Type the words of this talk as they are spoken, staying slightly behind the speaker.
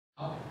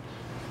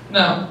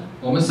那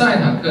我们上一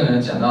堂课呢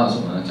讲到什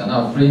么呢？讲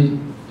到 free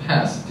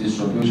path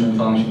distribution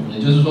function， 也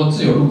就是说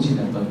自由路径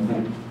的分布。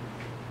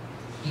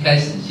一开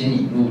始先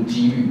引入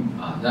几率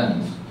啊，让你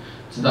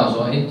知道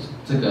说，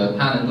这个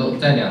它能够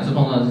在两次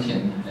碰撞之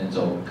前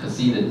走可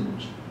思议的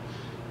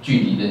距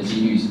离的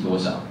几率是多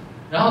少？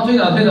然后推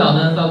导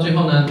呢，到最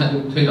后呢，它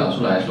就推导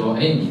出来说，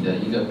你的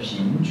一个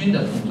平均的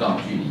碰撞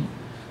距离。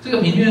这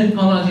个平均的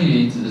碰撞距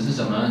离指的是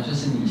什么呢？就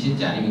是你先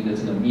假定一个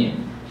这个面，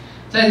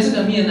在这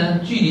个面呢，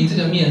距离这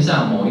个面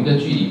上某一个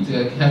距离，这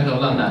个 capital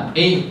lambda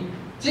a，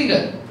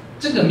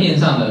 这个面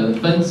上的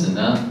分子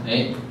呢，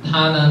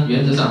它呢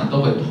原则上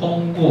都会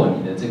通过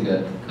你的这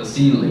个 可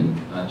思议零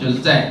啊，就是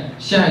在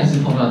下一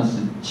次碰撞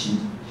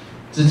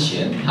之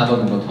前，它都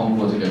能够通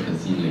过这个可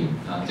思议零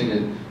啊，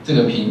这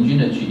个平均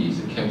的距离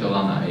是 capital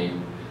lambda a。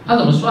它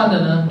怎么算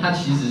的呢？它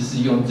其实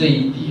是用这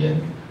一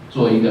点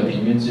做一个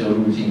平均自由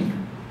路径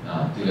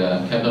啊，这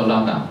个 capital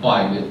lambda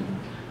画一个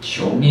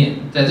球面，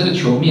在这个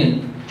球面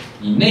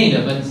以内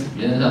的分子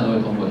原则上都会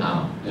通过它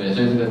嘛，对不对？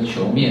所以这个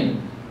球面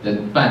的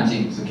半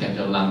径是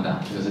capital lambda，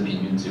 这个是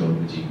平均自由路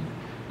径。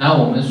然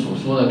后我们所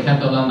说的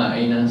capital lambda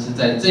a 呢，是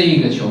在这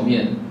一个球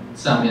面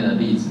上面的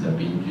粒子的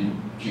平均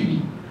距离。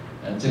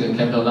这个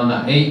capital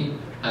lambda a，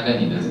 它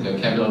跟你的这个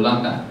capital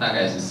lambda 大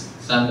概是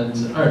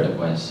2/3的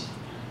关系。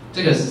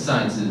这个是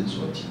上一次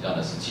所提到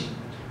的事情。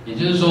也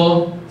就是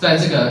说，在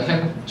这个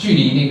距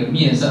离那个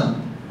面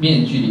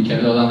距离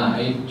capital lambda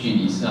a 距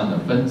离上的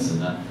分子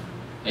呢，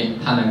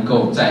它能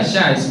够在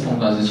下一次碰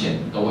撞之前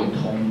都会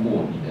通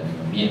过你的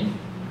那个面。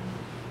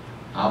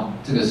好，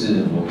这个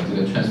是我们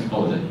这个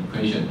transport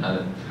equation 它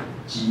的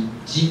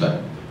基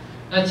本。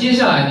那接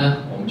下来呢，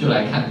我们就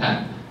来看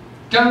看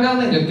刚刚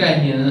那个概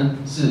念呢，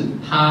是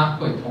它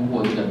会通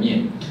过这个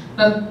面。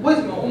那为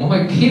什么我们会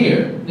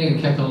care 那个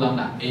capital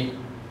lambda a？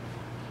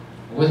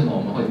 为什么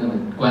我们会那么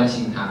关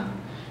心它？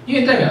因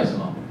为代表什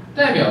么？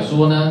代表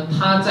说呢，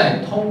它在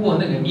通过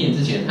那个面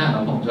之前，它有没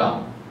有碰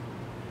撞？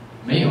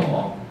没有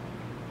哦，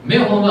没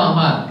有碰撞的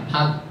话，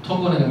它通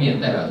过那个面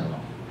代表什么？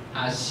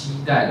它携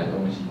带的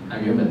东西，它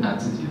原本它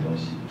自己的东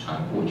西传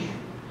过去。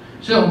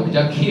所以我们比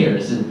较 care 的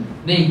是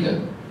那个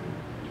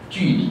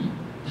距离，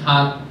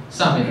它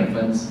上面的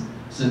分子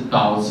是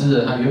保持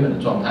着它原本的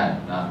状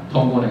态啊，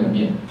通过那个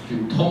面，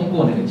去通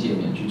过那个界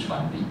面去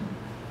传递。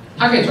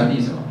它可以传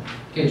递什么？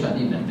可以传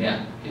递能量，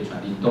可以传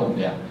递动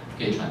量，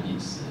可以传递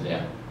质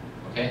量。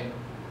OK，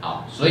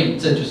 好，所以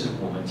这就是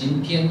我们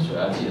今天所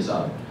要介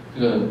绍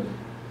的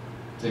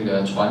这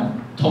个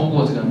通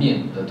过这个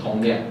面的通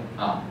量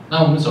啊。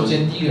那我们首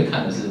先第一个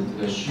看的是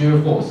这个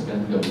shear force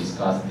跟这个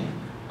viscosity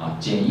啊，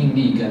剪应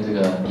力跟这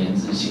个粘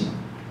滞性。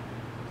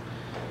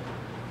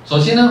首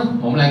先呢，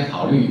我们来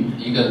考虑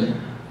一个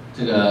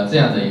这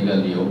样的一个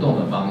流动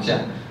的方向，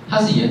它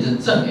是沿着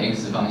正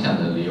x 方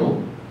向的流。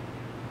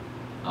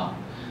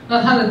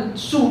那它的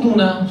速度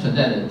呢存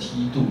在的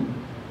梯度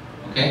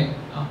 ，OK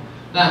啊，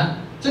那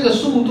这个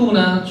速度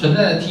呢存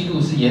在的梯度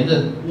是沿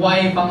着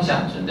y 方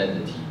向存在的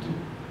梯度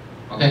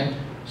 ，OK，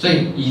 所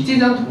以以这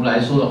张图来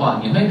说的话，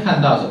你会看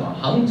到什么？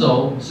横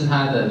轴是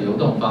它的流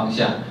动方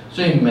向，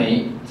所以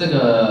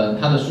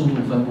它的速度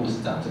分布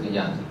是长这个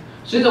样子。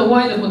随着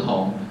y 的不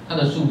同，它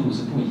的速度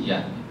是不一样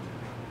的。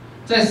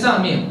在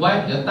上面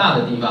y 比较大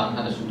的地方，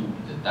它的速度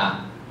比较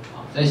大，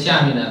在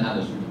下面呢，它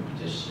的速度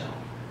比较小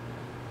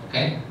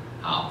 ，OK。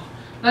好，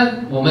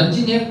那我们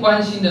今天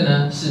关心的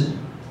呢是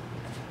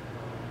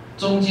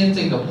中间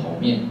这个剖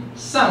面，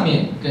上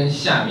面跟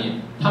下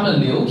面，它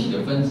们流体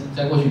的分子，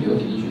在过去流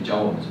体力学教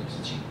我们什么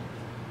事情？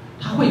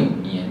它会有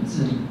粘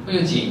滞力，会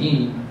有剪应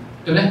力，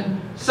对不对？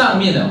上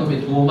面的会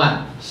被拖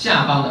慢，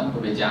下方的会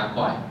被加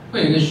快，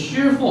会有一个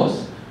shear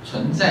force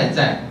存在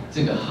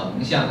这个横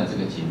向的这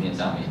个截面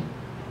上面。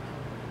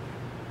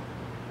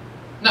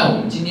那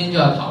我们今天就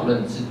要讨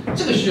论的是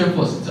这个 shear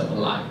force 怎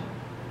么来？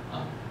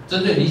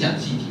针对理想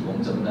气体，我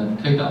们怎么能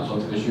推导说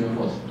这个 shear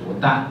force 多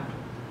大？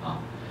啊，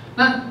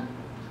那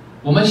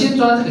我们先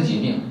抓这个截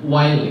面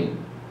y0，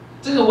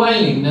 这个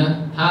y0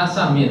呢，它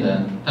上面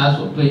的它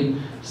所对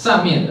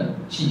上面的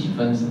气体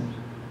分子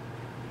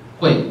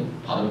会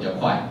跑得比较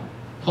快，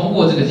通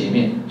过这个截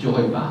面就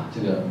会把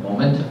这个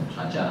momentum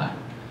传下来。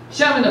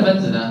下面的分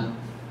子呢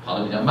跑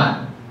得比较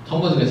慢，通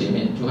过这个截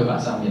面就会把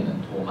上面的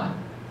拖慢。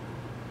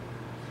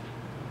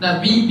那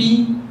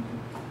VB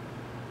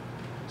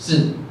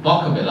是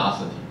bulk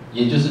velocity。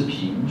也就是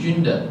平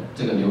均的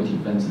这个流体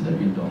分子的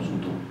运动速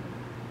度，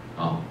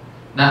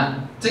那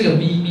这个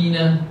VB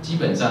呢，基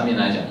本上面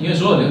来讲，因为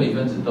所有流体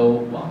分子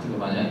都往这个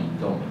方向移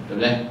动，对不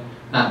对？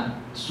那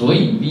所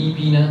以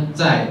VB 呢，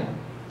在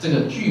这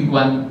个巨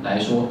观来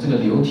说，这个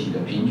流体的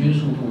平均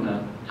速度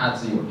呢，它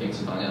只有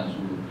x 方向的速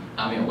度，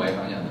它没有 y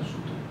方向的速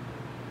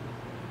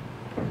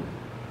度。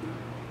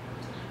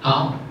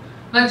好，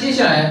那接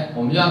下来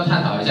我们就要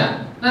探讨一下，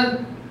那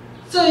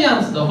这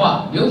样子的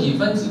话，流体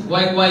分子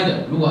乖乖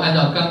的，如果按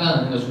照刚刚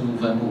的那个速度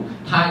分布，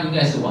它应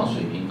该是往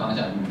水平方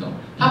向运动，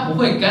它不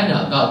会干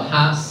扰到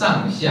它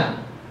上面、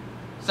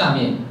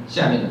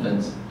下面的分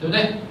子，对不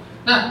对？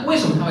那为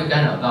什么它会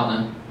干扰到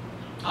呢？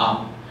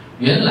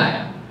原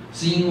来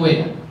是因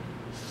为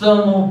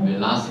thermal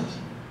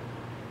velocity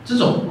这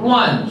种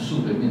乱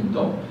数的运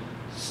动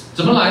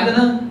怎么来的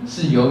呢？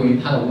是由于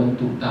它的温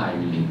度大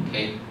于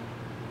0K。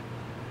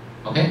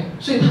OK，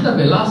 所以它的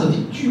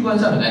velocity 巨观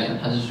上面来讲，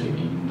它是水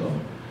平运动，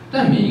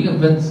但每一个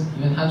分子，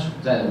因为它处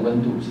在的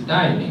温度是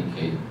大于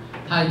0K 的，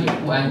它也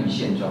不安于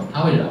现状，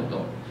它会扰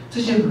动。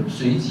这些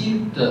随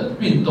机的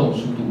运动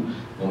速度，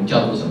我们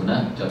叫做什么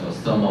呢？叫做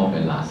thermal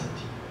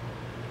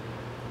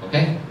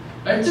velocity。OK，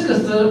 而这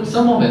个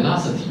thermal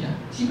velocity 啊，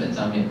基本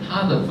上面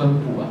它的分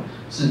布啊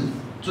是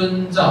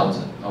遵照着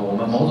我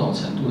们某种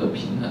程度的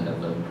平衡的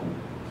分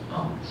布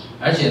啊，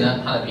而且呢，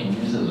它的平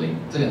均是0，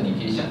这个你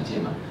可以想见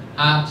嘛。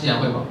它既然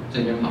会往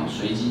这边跑，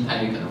随机它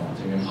也可能往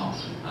这边跑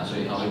啊，所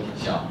以它会抵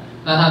消。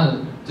那它的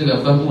这个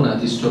分布呢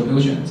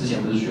 ，distribution 之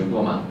前不是学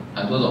过吗？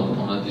很多种不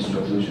同的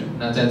distribution。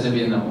那在这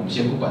边呢，我们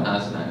先不管它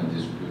是哪种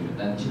distribution，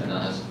 但基本上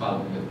它是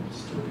follow 一个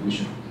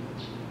distribution。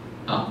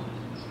好，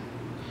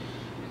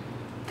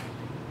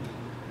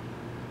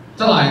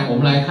再来我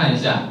们来看一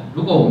下，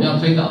如果我们要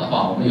推导的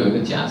话，我们有一个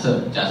假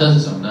设，假设是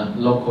什么呢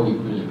 ？local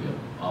equilibrium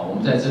啊，我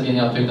们在这边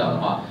要推导的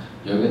话，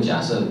有一个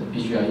假设必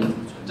须要存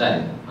在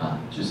的啊，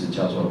就是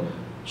叫做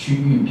区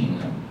域平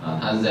衡啊，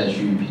它是在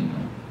区域平衡。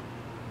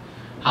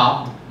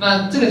好，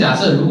那这个假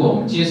设如果我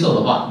们接受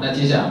的话，那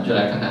接下来我们就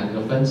来看看这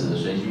个分子的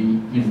随机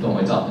运动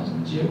会造成什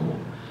么结果。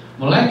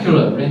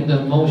Molecular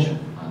random motion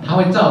啊，它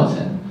会造成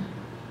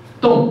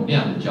动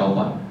量的交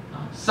换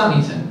啊，上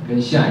一层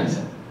跟下一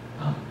层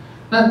啊。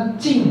那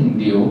净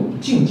结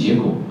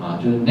果啊，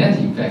就是 net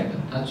effect，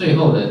 它最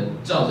后的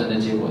造成的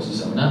结果是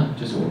什么呢？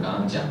就是我刚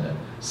刚讲的，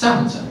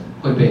上层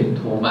会被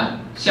拖慢，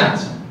下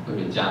层会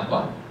被加快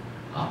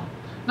啊。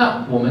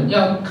那我们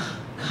要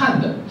看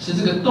的是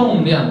这个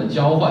动量的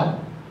交换。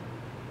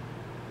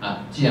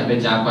啊，既然被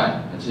加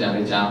快，既然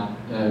被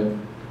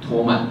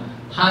拖慢，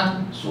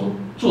它所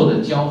做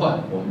的交换，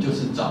我们就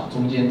是找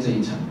中间这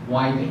一层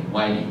y 等于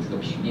y0这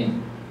个平面。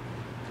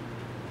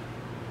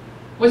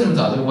为什么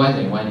找这个 y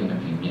等于 y0的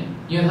平面？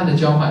因为它的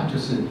交换就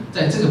是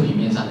在这个平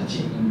面上的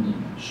剪应力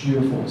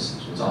shear force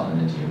所造成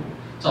的结果，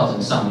造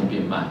成上面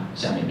变慢，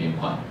下面变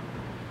快。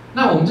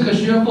那我们这个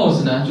shear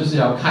force 呢，就是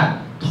要看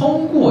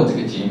通过这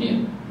个截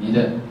面，你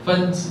的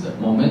分子的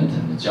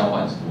momentum 的交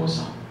换是多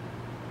少。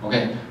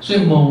OK， 所以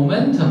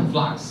momentum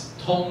flux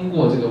通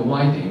过这个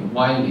y 等于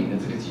y0的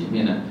这个截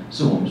面呢，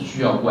是我们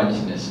需要关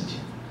心的事情，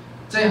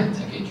这样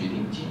才可以决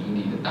定剪应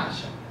力的大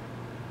小。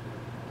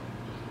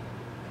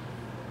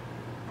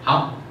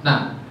好，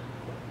那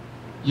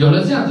有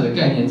了这样子的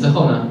概念之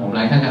后呢，我们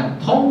来看看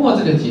通过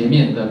这个截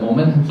面的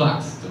momentum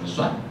flux 怎么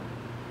算。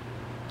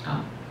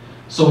啊，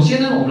首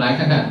先呢，我们来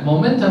看看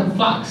momentum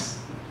flux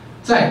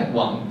在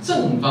往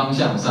正方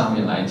向上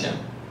面来讲，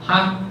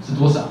它是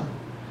多少？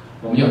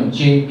我们用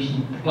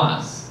Jp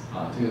plus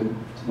啊，这个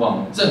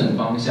往正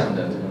方向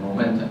的这个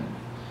momentum，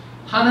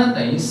 它呢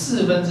等于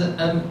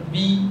4/n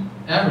v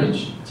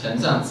average 乘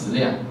上质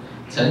量，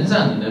乘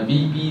上你的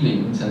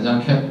VB0 乘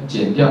上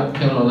减掉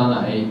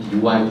kLambda A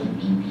dy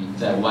dVB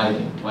在 y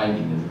等于 y0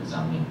的这个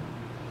上面，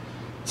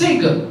这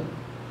个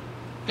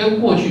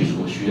跟过去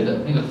所学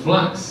的那个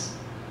flux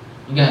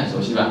应该很熟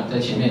悉吧？在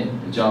前面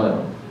有教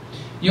的，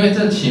因为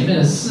这前面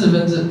的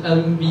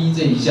4/n v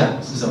这一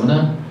项是什么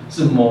呢？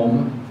是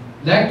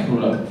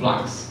molecular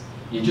flux，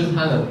 也就是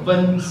它的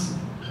分子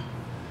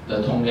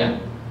的通量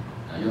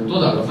啊，有多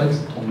少个分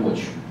子通过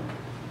去，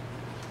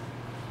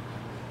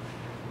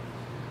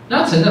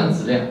然后乘上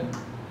质量，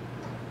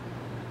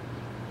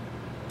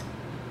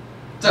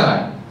再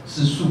来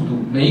是速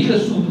度，每一个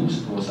速度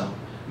是多少？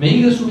每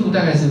一个速度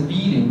大概是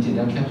V0 减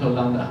掉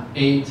kLambda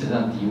A 乘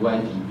上 dy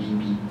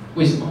dVB，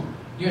 为什么？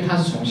因为它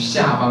是从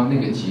下方那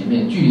个截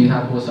面，距离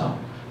它多少？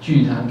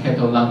距离它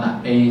kLambda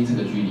A 这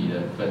个距离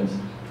的分子，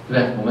对不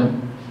对？我们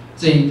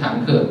这一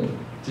堂课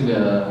这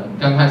个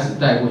刚开始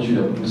带过去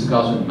的，不是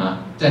告诉你吗？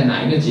在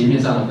哪一个截面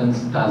上的分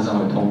子大致上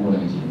会通过那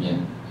个截面？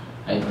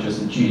哎，就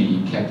是距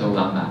离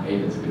kLambda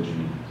A 的这个距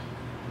离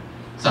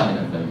上面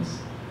的分子，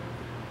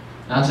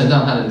然后乘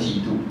上它的梯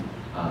度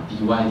啊 dy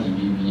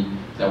dVB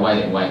在 y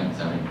等于 y0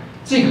上面，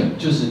这个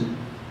就是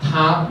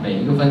它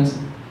每一个分子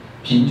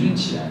平均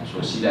起来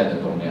所携带的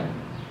动量。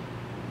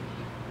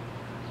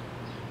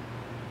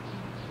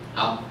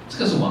好，这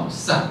个是往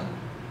上。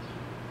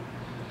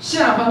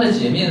下方的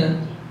截面呢，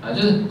啊，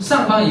就是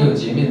上方也有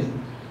截面，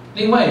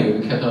另外有一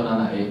个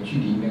kLambda A， 距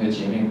离那个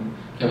截面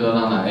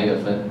kLambda A 的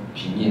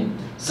平面，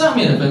上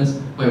面的分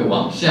子会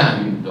往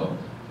下运动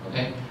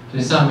 ，OK， 所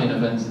以上面的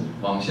分子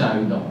往下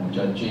运动，我们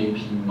叫 Jp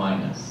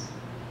minus，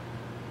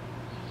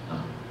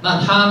 啊，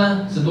那它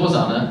呢是多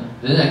少呢？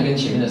仍然跟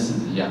前面的式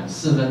子一样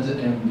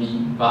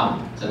，4/mv 8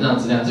乘上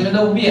质量，这边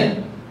都不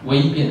变，唯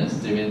一变的是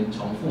这边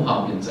从负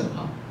号变正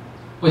号，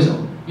为什么？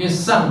因为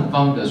上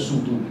方的速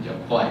度比较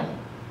快。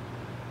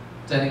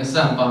在那个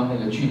上方那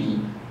个距离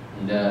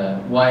你的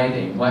y 等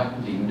于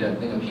y0的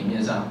那个平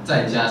面上，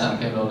再加上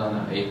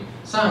kLambda A，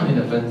 上面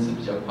的分子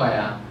比较快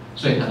啊，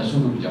所以它的速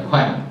度比较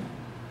快嘛。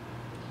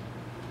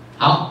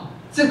好，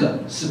这个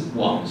是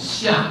往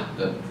下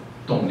的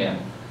动量，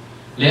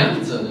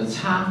两者的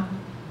差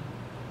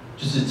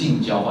就是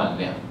净交换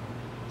量，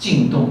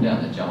净动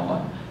量的交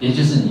换。也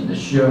就是你的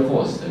shear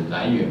force 的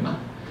来源嘛。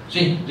所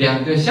以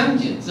两个相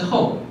减之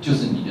后就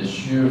是你的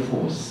shear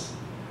force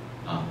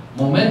啊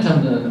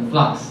 ，momentum 的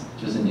flux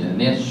就是你的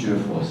net shear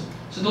force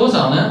是多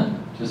少呢？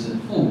就是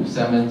负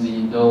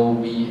1/3 rho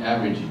v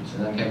average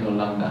乘上 capital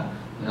lambda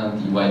乘上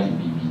dy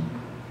dBV。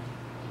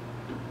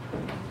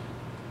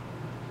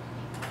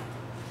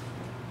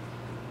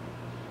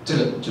这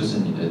个就是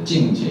你的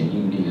静减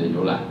应力的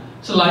由来，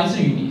是来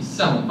自于你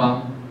上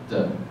方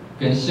的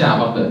跟下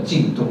方的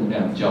静动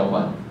量交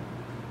换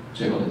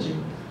最后的结果。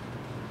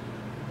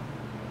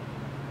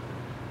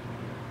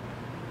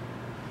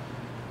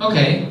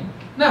OK，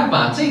 那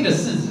把这个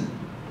式子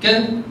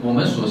跟我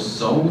们所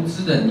熟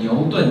知的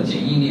牛顿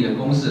简应力的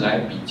公式来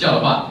比较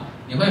的话，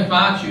你会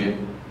发觉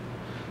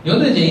牛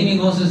顿简应力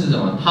公式是什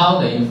么？它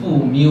等于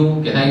负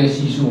缪，给它一个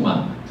系数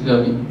嘛，这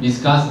个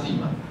viscosity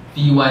嘛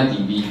 ，dy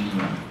dV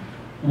嘛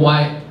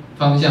 ，y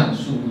方向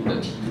速度的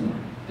梯度嘛，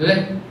对不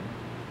对？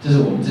这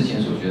是我们之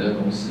前所学的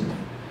公式。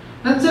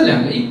那这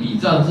两个一比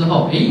照之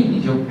后，你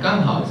就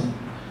刚好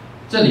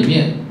这里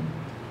面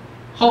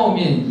后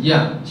面一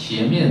样，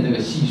前面这个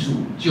系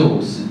数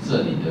就是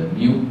这里的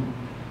缪，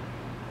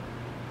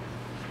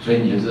所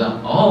以你就知道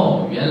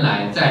哦，原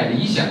来在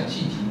理想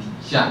气体底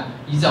下，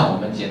依照我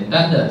们简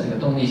单的这个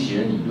动力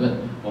学理论，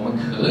我们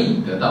可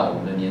以得到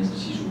我们的粘稠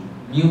系数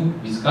缪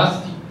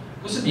viscosity，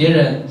 不是别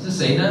人是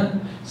谁呢？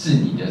是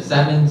你的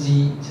1/3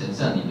乘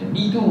上你的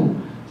密度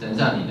乘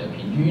上你的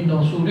平均运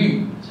动速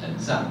率乘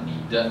上你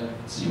的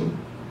自由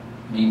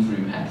mean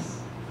free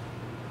path。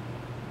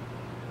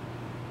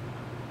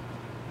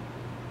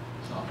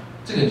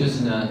这个就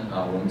是呢，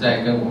我们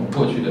在跟我们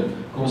过去的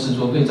公式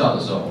做对照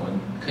的时候，我们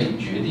可以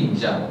决定一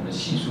下我们的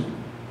系数，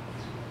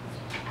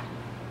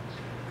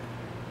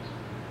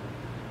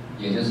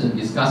也就是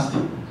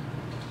viscosity。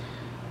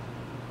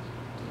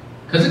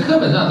可是课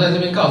本上在这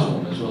边告诉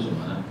我们说什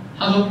么呢？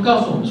他说告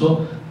诉我们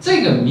说，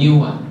这个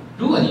缪啊，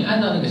如果你按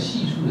照那个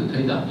系数的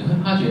推导，你会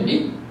发觉，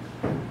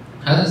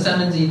还是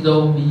1/3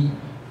 rho v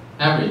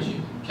average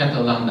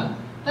capital lambda，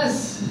 但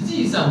实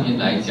际上面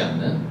来讲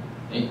呢，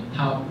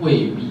它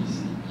未必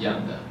是一样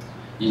的，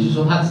也就是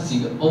说，它只是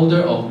一个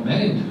order of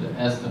magnitude 的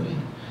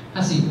estimate，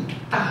 它是一个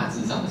大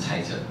致上的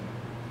猜测，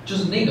就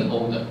是那个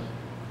order，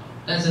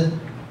 但是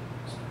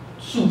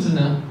数字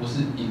呢不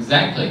是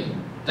exactly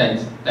带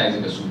这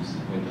个数字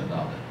会得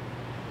到的。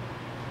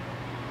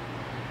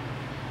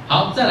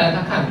好，再来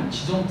他看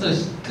其中这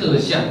各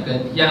项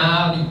跟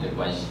压力的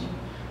关系，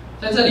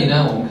在这里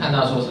呢，我们看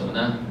到说什么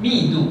呢？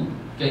密度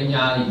跟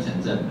压力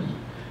成正比，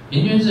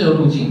平均自由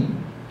路径，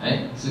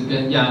是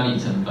跟压力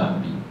成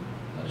反比。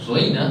所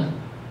以呢，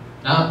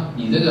然后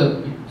你这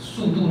个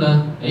速度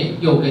呢，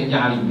又跟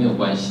压力没有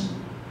关系，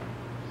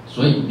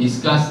所以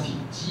viscosity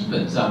基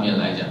本上面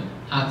来讲，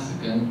它只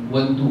跟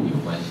温度有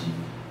关系，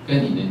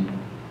跟你的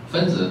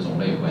分子的种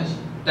类有关系，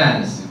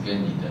但是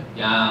跟你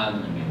的压力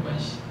没有关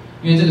系，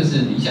因为这个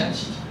是理想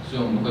气体，所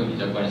以我们会比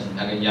较关心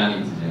它跟压力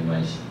之间的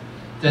关系。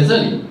在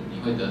这里你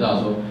会得到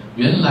说，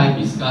原来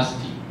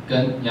viscosity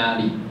跟压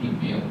力并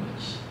没有关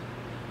系。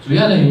主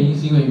要的原因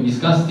是因为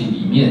viscosity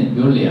里面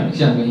有两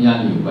项跟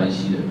压力有关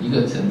系的，一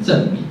个成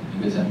正比，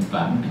一个成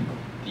反比，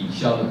抵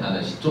消了它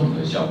的综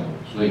合效果，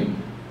所以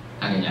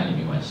它跟压力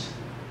没关系。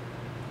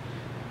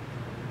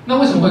那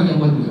为什么会跟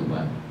温度有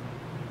关？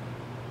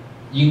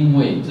因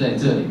为在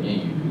这里面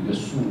有一个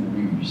速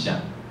率项，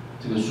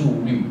这个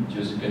速率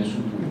就是跟速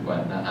度有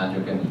关，那它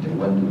就跟你的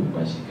温度有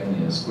关系，跟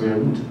你的 square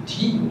root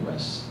t 有关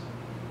系。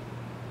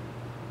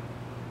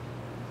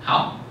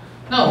好。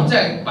那我们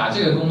再把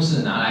这个公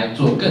式拿来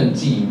做更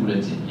进一步的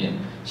检验。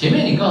前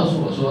面你告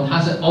诉我说它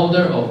是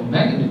order of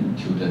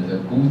magnitude 的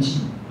估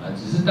计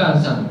只是大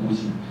致上的估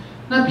计。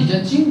那比较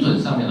精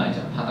准上面来讲，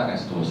它大概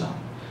是多少？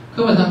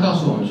课本上告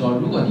诉我们说，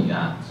如果你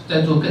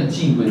在做更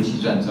进一步的计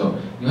算之后，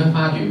你会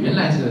发觉原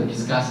来这个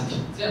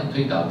viscosity 这样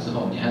推导之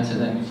后，你还乘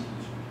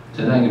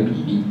上一个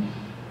比例，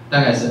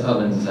大概是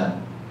3/2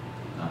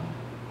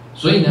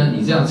所以呢，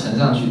你这样乘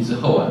上去之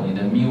后你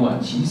的缪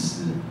其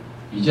实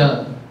比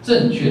较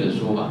正确的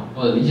说法，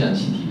或者理想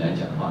气体来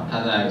讲的话，它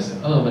大概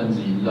是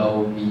1/2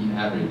 rho v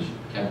average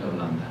capital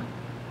lambda。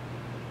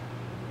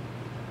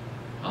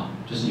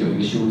就是有一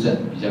个修正，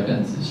比较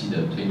更仔细的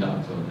推导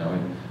之后才会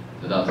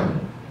得到这个。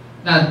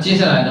那接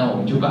下来呢，我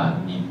们就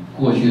把你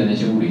过去的那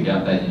些物理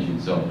量带进去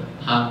之后，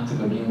它这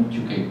个缪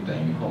就可以等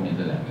于后面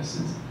这两个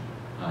式子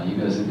一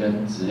个是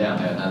跟质量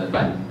还有它的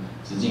半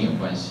直径有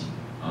关系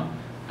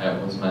还有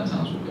波兹曼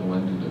常数跟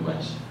温度的关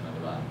系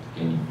对吧？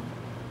给你。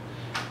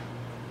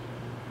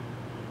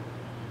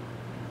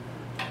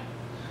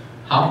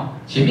好，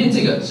前面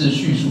这个是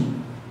叙述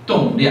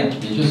动量，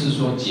也就是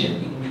说简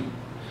应力。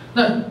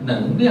那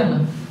能量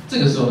呢？这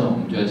个时候呢，我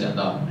们就要讲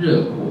到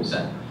热扩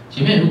散。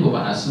前面如果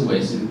把它视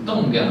为是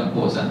动量的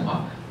扩散的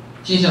话，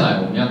接下来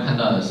我们要看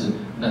到的是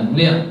能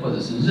量或者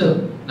是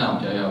热，那我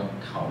们就要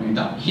考虑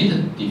到 heat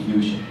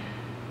diffusion。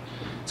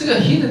这个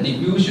heat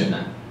diffusion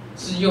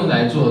是用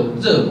来做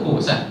热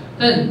扩散，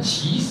但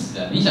其实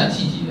理想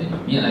气体的里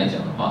面来讲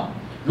的话，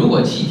如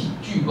果气体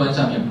巨观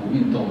上面不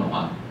运动的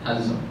话，它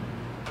是什么？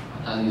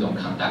它是一种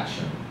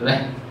conduction， 对不对？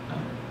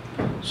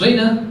所以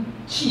呢，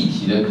气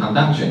体的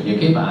conduction 也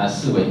可以把它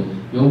视为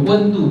由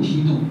温度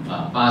梯度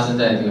发生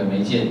在这个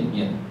媒介里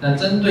面。那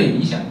针对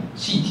理想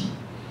气体，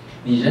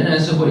你仍然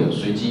是会有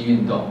随机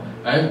运动，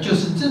而就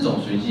是这种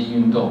随机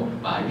运动，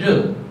把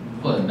热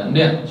或者能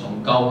量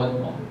从高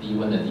温往低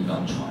温的地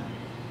方传。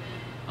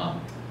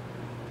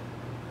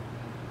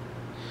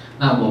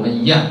那我们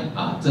一样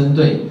针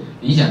对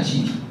理想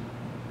气体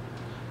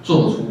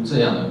做出这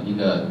样的一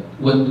个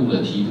温度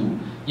的梯度，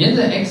沿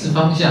着 x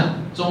方向，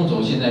中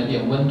轴现在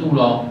变温度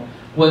咯，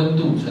温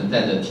度存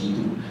在着梯度，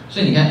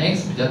所以你看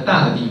x 比较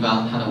大的地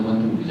方，它的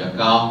温度比较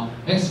高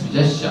 ；x 比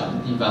较小的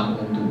地方，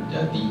温度比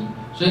较低。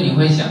所以你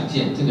会想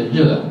见这个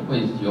热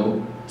会由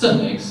正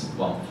x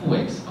往负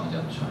x 方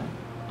向传，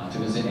这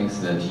个是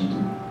x 的梯度。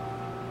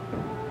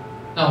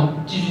那我们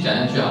继续讲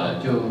下去好了，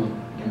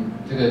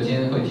这个今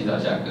天会提早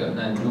下课，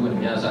那如果你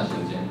们要上洗手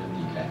间就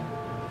离开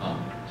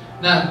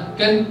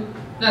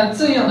那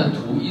这样的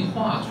图一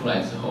画出来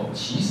之后，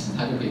其实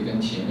它就可以跟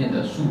前面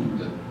的速度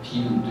的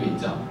梯度对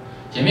照。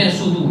前面的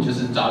速度就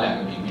是找两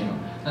个平面嘛，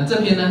那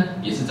这边呢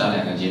也是找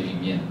两个截平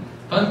面，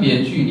分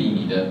别距离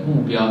你的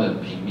目标的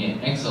平面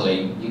x0，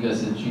 一个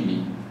是距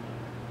离，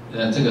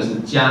这个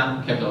是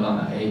加 capital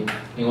lambda A，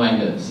 另外一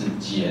个是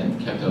减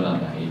capital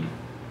lambda A。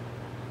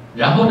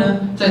然后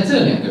呢，在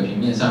这两个平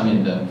面上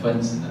面的分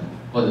子呢，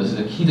或者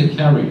是 heat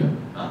carrier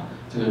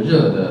这个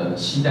热的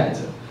携带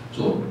者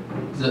做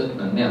热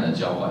能量的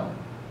交换。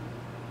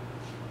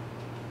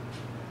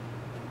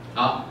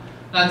好，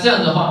那这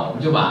样的话，我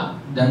们就把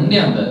能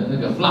量的那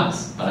个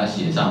flux 把它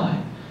写上来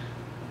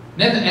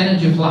 ，net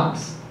energy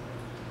flux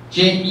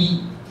J1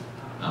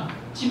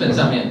 基本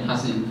上面它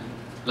是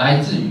来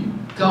自于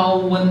高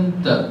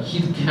温的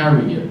heat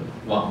carrier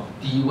往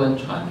低温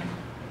传，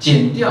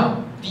减掉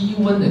低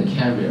温的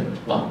carrier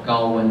往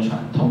高温传，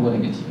通过那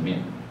个截面。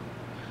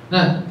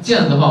那这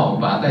样的话，我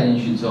们把它带进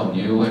去之后，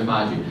你就会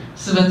发觉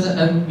4分之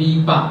n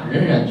v bar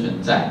仍然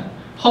存在，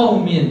后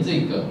面这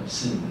个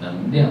是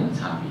能量的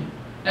差别。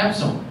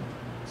Epsilon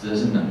指的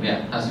是能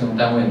量，它是用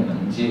单位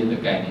能阶的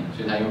概念，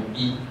所以它用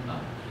1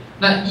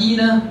那1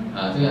呢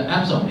这个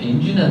Epsilon 平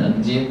均的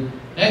能阶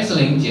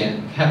x0 减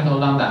capital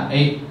lambda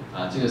A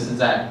这个是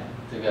在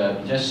这个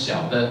比较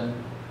小的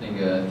那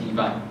个地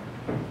方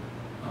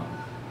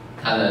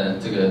它的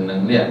这个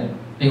能量。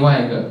另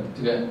外一个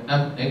这个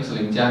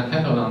x0 加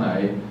capital lambda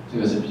A 这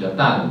个是比较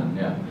大的能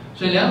量，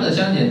所以两者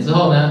相减之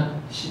后呢，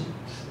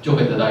就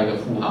会得到一个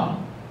负号，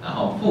然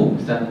后负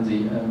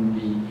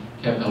1/3nv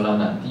capital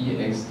lambda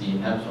dx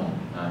d epsilon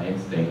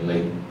x 等于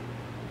0。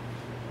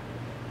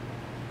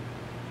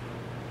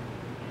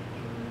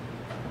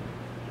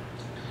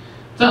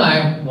再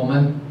来，我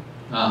们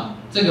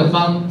这个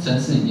方程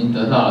式已经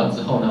得到了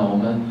之后呢，我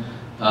们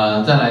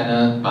再来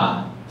呢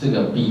把这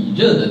个比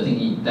热的定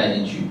义带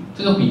进去。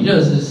这个比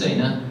热是谁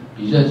呢？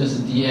比热就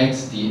是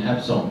dx d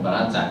epsilon， 把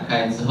它展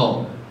开之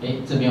后，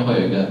这边会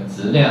有一个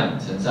质量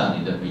乘上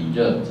你的比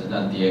热乘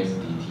上 dx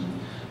dt，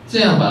 这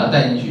样把它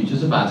带进去，就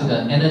是把这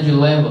个 energy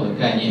level 的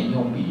概念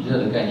用比热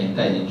的概念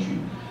带进去。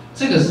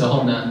这个时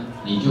候呢，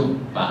你就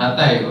把它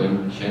带回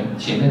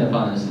前面的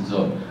方程式之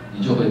后，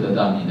你就会得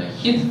到你的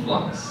heat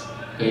flux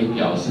可以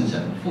表示成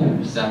负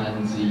1/3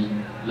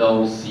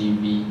 low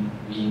CV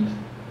v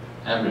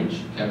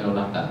average capital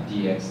lambda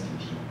dx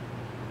dt。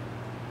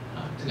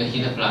这个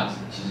heat flux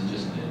其实就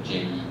是你的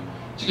J1，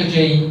 这个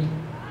J1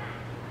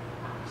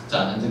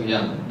 长成这个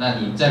样子，那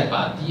你再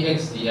把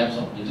dx d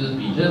epsilon， 也就是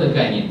比热的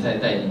概念再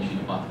带进去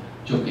的话，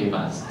就可以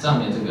把上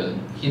面这个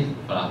heat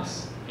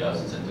flux 表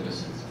示成这个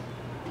式子。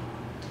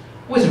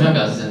为什么要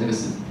表示成这个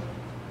式子？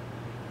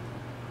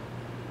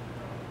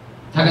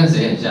它跟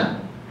谁很像？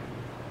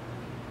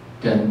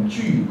跟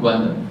巨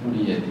观的傅立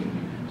叶定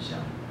律很像。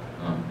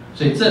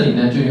所以这里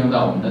呢，就用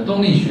到我们的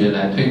动力学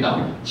来推导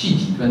气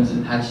体分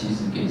子，它其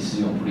实可以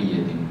适用傅立叶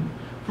定律。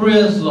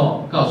Fourier's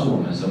law 告诉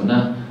我们什么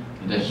呢？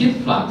你的 heat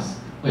flux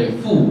会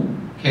负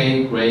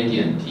k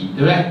gradient t， 对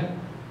不对？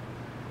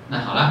那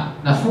好啦，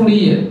那傅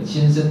立叶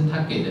先生他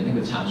给的那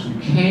个常数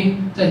k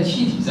在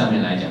气体上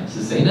面来讲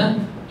是谁呢？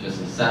就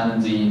是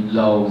1/3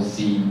 low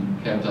c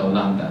capital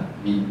lambda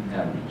v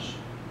average。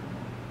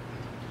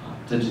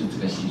这就是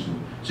这个系数。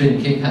所以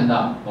你可以看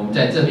到，我们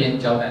在这边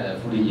交代了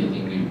傅立叶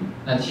定律。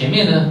那前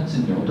面呢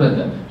是牛顿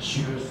的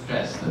shear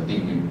stress 的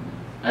定律，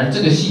而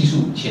这个系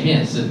数前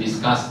面是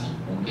viscosity，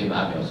 我们可以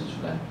把它表示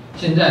出来。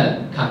现在的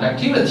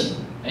conductivity，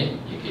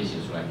 也可以写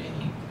出来给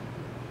你。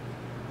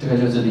这个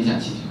就是理想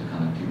气体的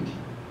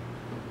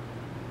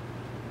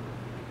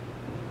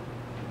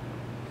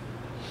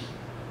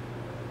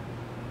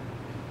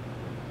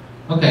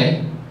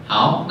conductivity。OK，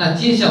 好，那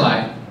接下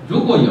来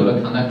如果有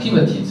了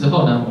conductivity 之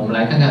后呢，我们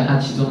来看看它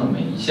其中的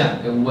每一项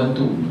跟温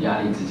度与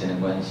压力之间的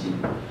关系。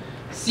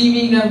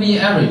CV 跟 V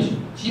average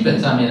基本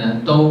上面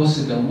呢都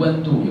是跟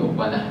温度有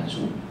关的函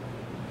数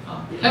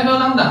，capital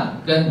lambda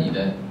跟你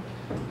的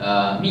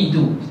密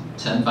度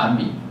成反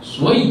比，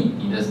所以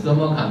你的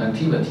thermal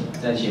conductivity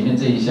在前面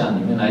这一项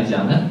里面来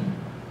讲呢，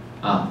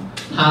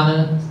它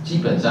呢基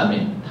本上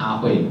面它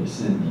会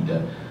是你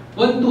的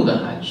温度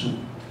的函数，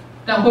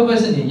但会不会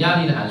是你压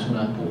力的函数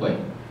呢？不会，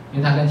因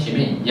为它跟前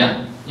面一样，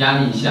压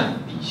力项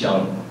抵消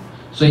了，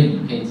所以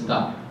你可以知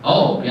道，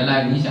哦，原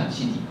来理想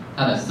气体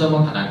它的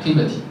thermal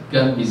conductivity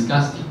跟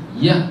viscosity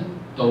一样，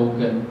都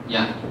跟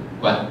压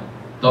有关，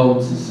都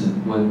只是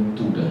温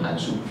度的函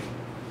数。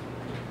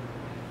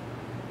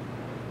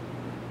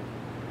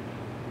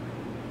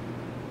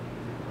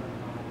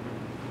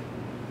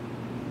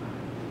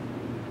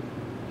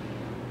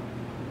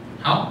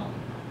好，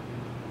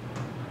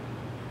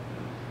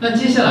那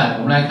接下来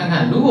我们来看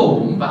看，如果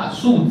我们把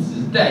数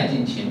值带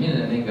进前面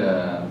的那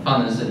个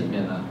方程式里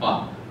面的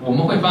话，我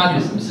们会发觉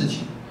什么事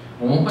情？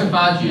我们会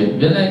发觉，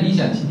原来理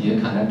想气体的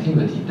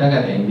conductivity 大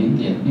概等于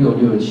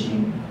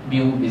0.667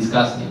 mu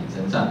viscosity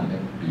乘上你的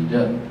比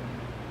热。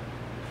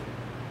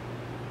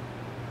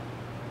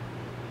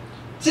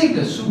这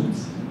个数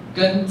值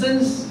跟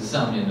真实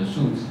上面的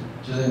数值，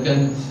就是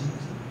跟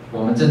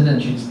我们真正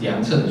去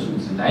量测的数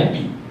值来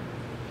比，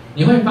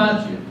你会发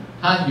觉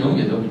它永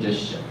远都比较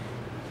小。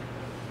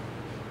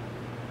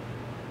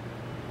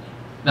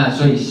那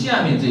所以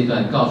下面这一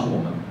段告诉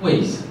我们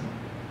为什么。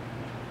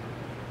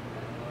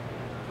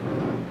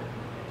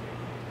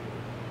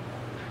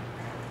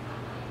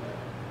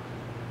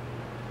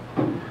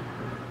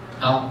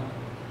好，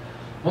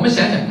我们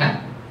想想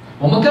看，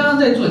我们刚刚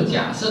在做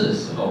假设的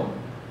时候，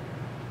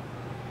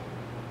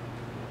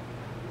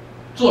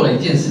做了一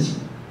件事情，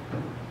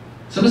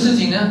什么事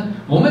情呢？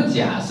我们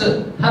假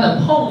设它的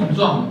碰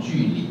撞距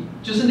离，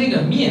就是那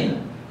个面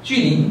距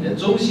离你的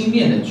中心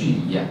面的距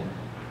离呀，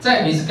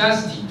在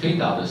viscosity 推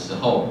导的时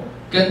候，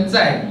跟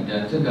在你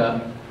的这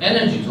个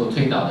energy 做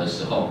推导的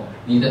时候，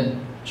你的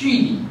距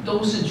离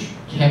都是取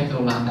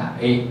capital lambda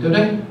A， 对不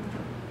对？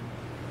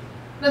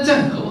那这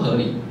样合不合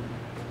理？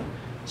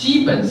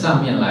基本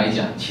上面来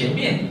讲，前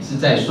面你是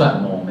在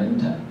算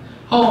momentum，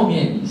 后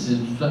面你是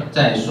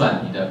在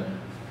算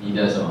你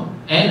的什么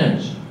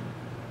energy，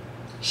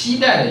 携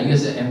带的一个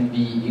是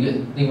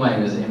mv， 另外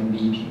一个是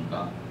mv 平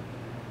方。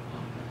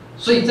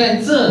所以在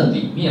这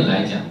里面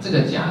来讲，这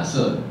个假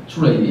设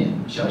出了一点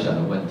小小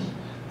的问题，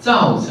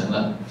造成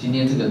了今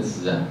天这个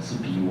值是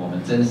比我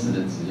们真实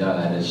的值要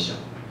来的小。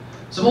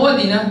什么问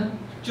题呢？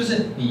就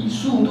是你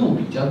速度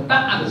比较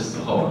大的时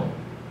候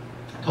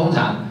通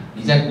常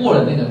你在过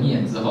了那个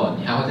面之后，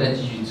你还会再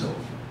继续走。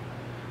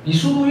你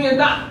速度越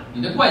大，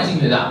你的惯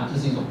性越大，这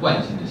是一种惯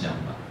性的想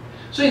法。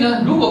所以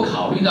呢，如果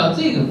考虑到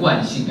这个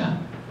惯性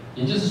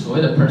也就是所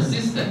谓的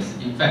persistence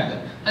effect，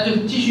 它就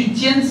继续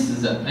坚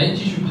持着，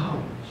继续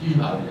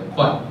跑得比较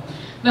快。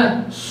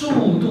那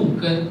速度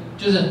跟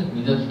就是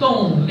你的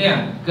动量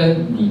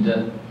跟你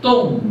的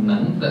动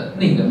能的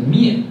那个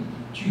面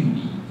距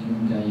离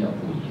应该要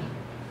不一样。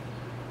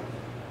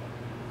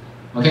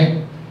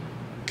OK，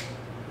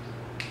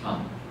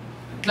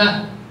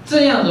 那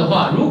这样的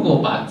话，如果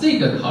把这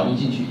个考虑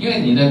进去，因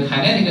为你的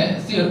kinetic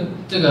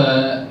这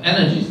个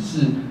energy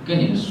是跟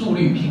你的速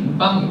率平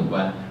方有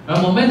关，而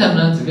momentum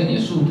呢只跟你的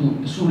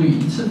速率一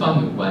次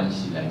方有关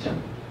系来讲，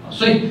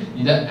所以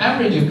你的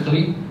average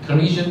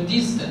collision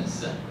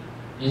distance，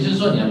 也就是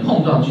说你的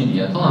碰撞距离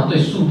通常对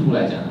速度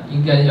来讲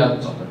应该要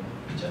走得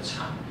比较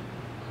长，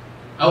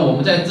而我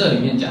们在这里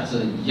面假设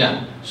一样，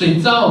所以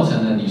造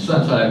成了你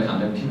算出来的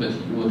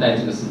conductivity 如果带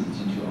这个式子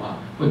进去的话，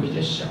会比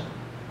较小。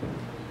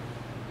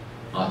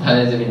他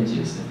在这边解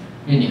释，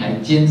因为你还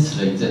坚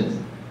持了一阵子，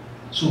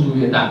速度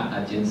越大，他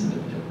坚持的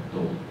比较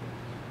多。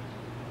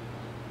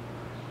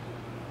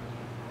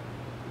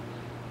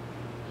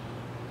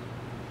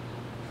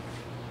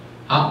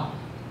好，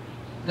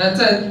那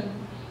再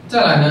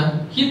来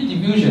呢 ，heat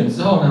diffusion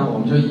之后呢，我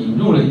们就引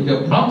入了一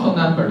个 Prandtl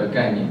number 的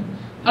概念，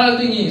它的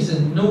定义是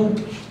nu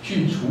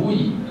去除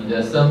以你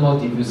的 thermal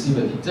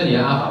diffusivity， 这里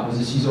的阿法不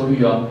是吸收率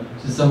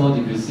是 thermal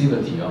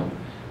diffusivity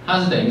它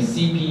是等于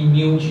Cp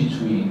mu 去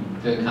除以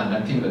这个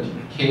conductivity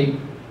K，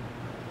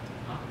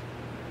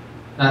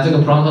 那这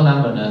个 Prandtl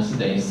number 呢是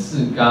等于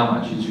4伽马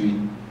去除以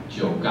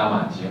9伽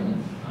马减5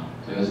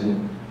这个是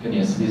跟你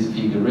的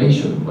specific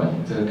ratio 有关系，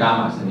这个伽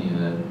马是你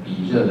的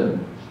比热的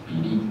比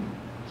例。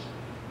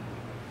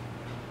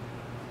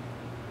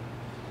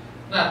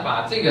那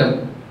把这个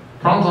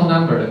Prandtl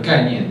number 的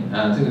概念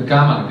这个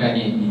伽马的概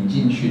念引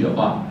进去的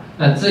话，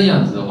那这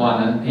样子的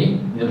话呢，你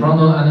的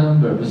Prandtl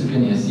number 不是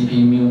跟你的 Cp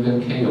mu 跟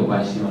K 有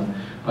关系吗？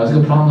而这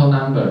个 Prandtl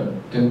number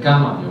跟伽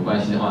马有关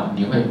系的话，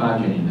你会发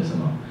觉你的什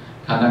么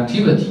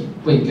conductivity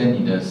会跟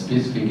你的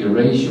specific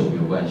ratio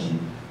有关系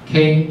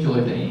 ，K 就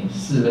会等于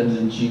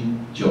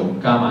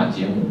9伽马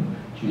减5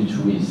去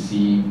除以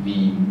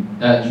Cv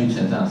去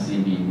乘上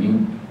Cv mu。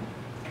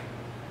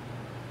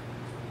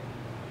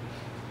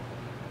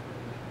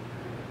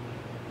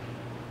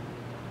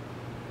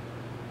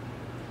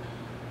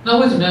那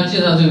为什么要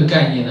介绍这个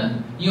概念呢？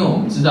因为我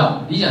们知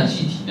道理想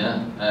气体呢，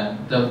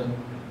的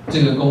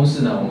这个公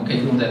式呢，我们可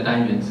以用在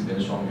单原子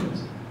跟双原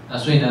子。那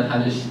所以呢，它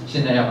就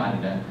现在要把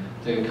你的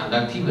这个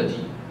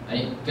conductivity，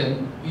 跟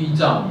依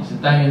照你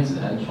是单原子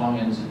还是双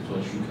原子做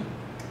区隔。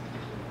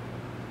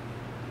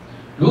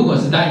如果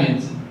是单原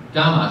子，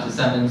伽马是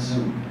5/3，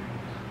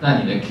那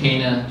你的 K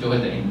呢就会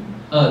等于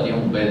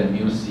2.5倍的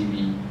mu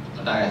Cv，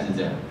 大概是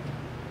这样。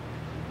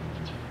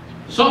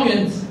双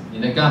原子，你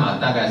的伽马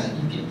大概是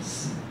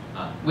1.4。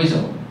为什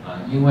么？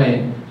啊，因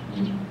为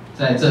你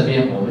在这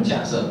边我们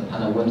假设它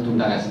的温度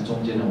大概是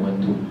中间的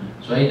温度，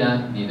所以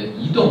呢，你的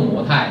移动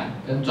模态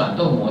跟转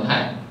动模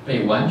态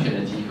被完全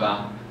的激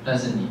发，但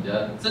是你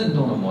的振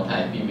动的模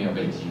态并没有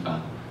被激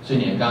发，所以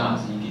你的伽马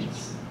是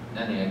1.4，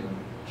那你的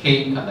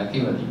K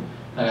conductivity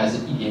大概是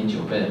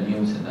1.9倍的缪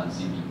乘上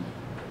Cv。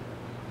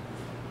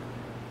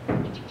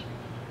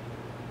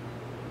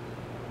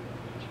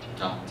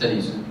好，这里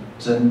是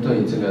针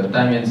对这个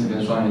单原子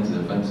跟双原子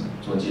的分子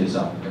做介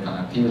绍，你的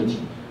conductivity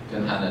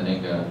跟它的那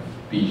个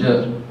比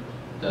热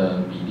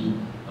的比例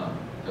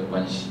的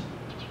关系。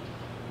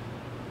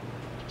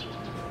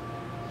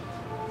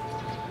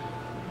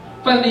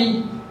范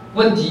例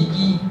问题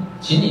1，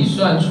请你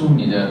算出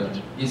你的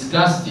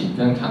viscosity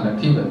跟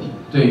conductivity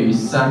对于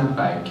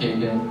300K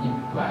跟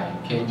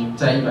 100K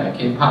在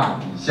 100K par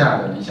以下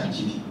的理想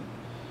气体。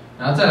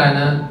然后再来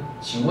呢，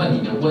请问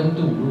你的温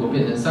度如果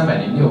变成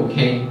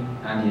306K，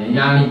 你的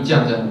压力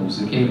降成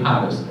50K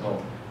par 的时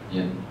候，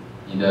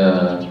你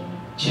的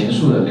前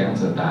述的两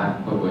者答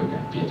案会不会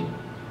改变？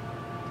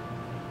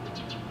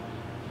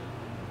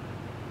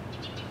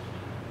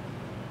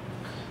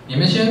你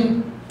们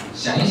先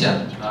想一想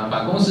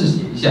把公式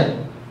写一下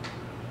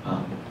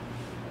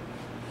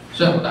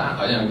虽然我答案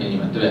好像有给你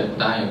们，对不对？我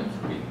答案有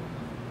附给你们，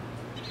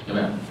有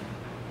没有？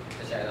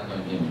在下一张投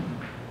影片里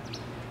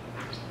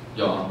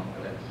有对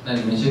不对？那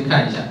你们先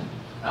看一下，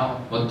然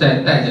后我再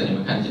带着你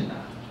们看简答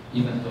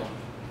，1分钟。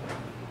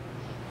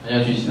还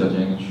要去洗手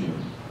间去。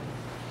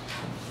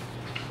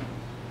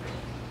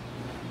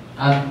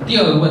第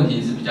二个问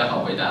题是比较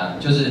好回答的，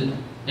就是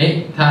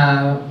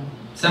它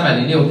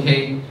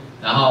306K，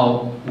 然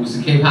后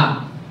50K par。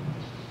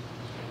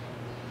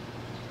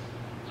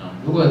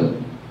如果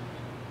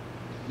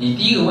你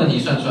第一个问题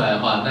算出来的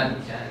话，那你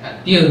想想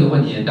看，第二个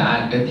问题的答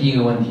案跟第一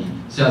个问题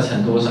是要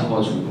乘多少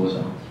或除多少？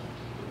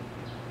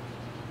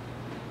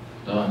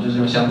懂吗？就是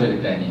用相对的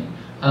概念，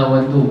它的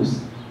温度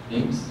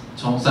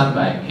从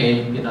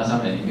300K 变到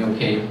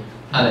306K，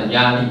 它的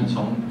压力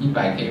从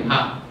100K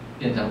par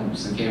变成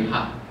50K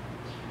par，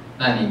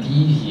 那你第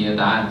一题的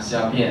答案是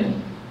要变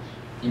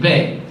1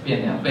倍、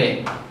变2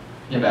倍、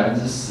变10%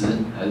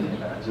还是变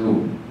5%？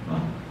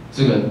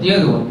这个第二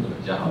个问题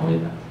比较好回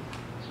答。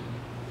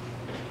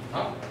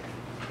好，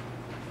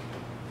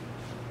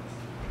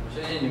我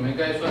相信你们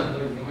该算的都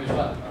已经会算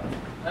了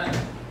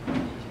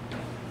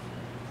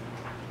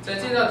在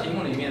这道题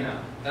目里面呢，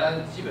当然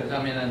基本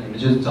上面呢，你们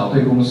就是找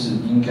对公式，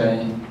应该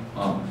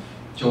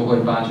就会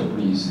8、9不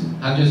离10。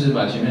它就是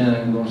把前面的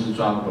那个公式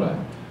抓过来。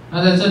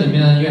那在这里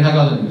面呢，因为它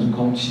告诉你是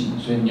空气，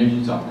所以你就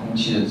去找空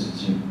气的直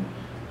径，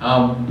然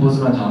后波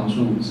兹曼常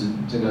数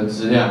这个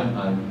质量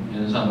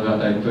原则上都要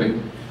带对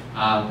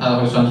它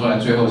会算出来，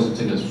最后是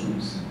这个数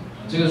字。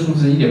这个数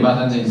字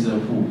1.83乘以10的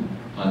负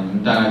你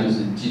们大概就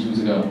是记住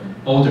这个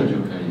order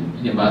就可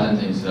以，1.83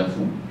乘以10的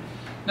负。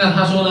那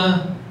他说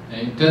呢？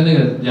跟那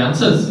个量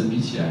测值比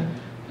起来，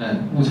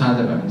误差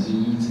在1%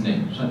之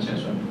内，算起来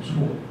算不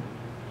错。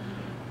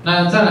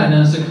那再来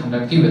呢是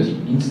conductivity，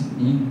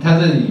 他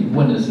这里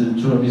问的是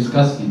除了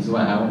viscosity 之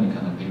外，还问你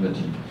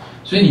conductivity，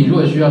 所以你如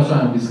果需要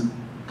算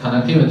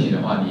conductivity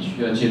的话，你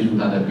需要借助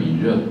它的比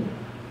热，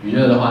比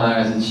热的话大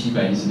概是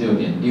716.6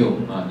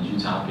你去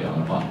查表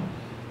的话，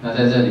那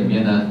在这里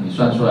面呢，你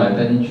算出来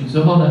带进去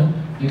之后呢，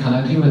你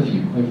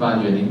conductivity 会发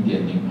觉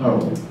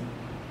0.025。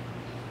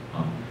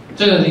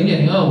这个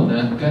0.025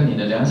呢，跟你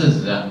的量测值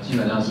基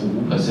本上是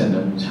5% 的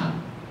误差。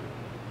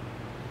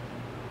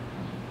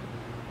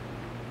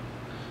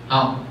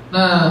好，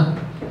那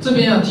这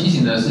边要提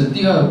醒的是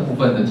第二部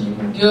分的题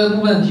目。第二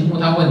部分的题目，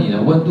它问你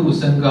的温度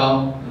升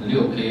高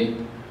6K，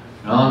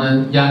 然后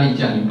呢压力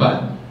降1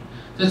半。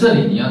在这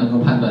里你要能够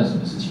判断什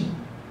么事情？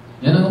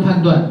你要能够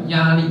判断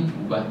压力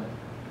无关，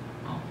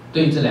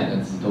对这两个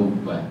值都无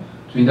关。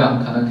注意到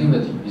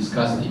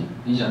conductivity、viscosity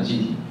理想气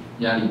体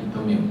压力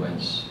都没有关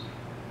系。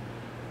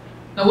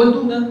那温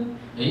度呢？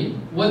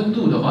温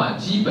度的话，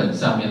基本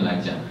上面来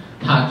讲，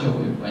它就会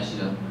有关系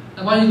了。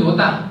那关系多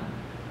大？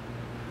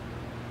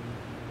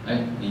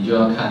你就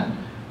要看，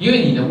因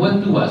为你的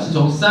温度是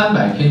从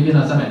300K 变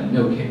到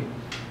306K，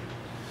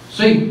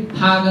 所以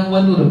它跟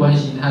温度的关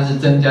系，它是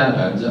增加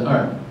了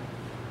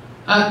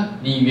2%。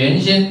你原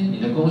先你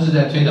的公式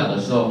在推导的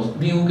时候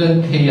，μ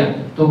跟 K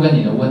都跟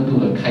你的温度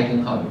的开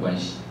根号有关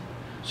系。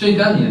所以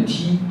当你的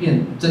T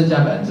增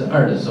加2%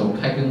的时候，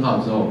开根号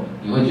之后，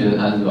你会觉得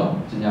它是多少？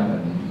增加1%，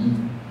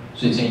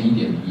所以乘以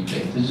1.01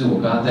倍。这就是我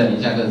刚刚在临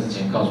下课之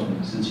前告诉你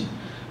的事情。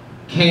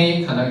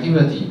K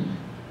conductivity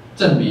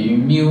正比于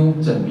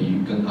μ正比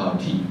于根号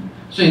T，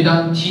 所以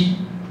当 T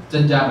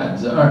增加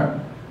2%，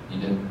你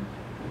的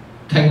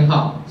开根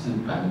号是1%，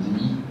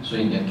所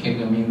以你的 K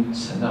跟μ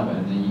乘到1%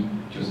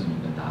就是你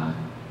的答案。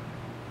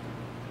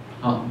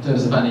好，这个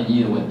是范例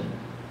1的问题。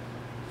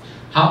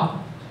好。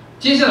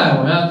接下来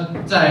我们要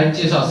再来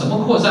介绍什么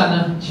扩散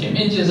呢？前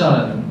面介绍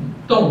了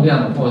动量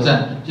的扩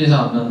散，介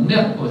绍能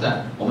量的扩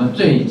散，我们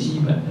最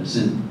基本的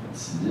是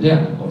质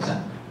量的扩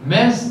散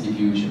 ，mass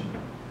diffusion。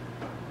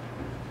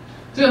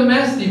这个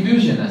mass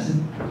diffusion 呢，是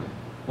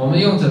我们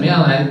用怎么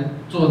样来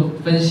做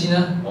分析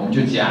呢？我们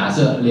就假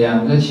设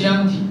两个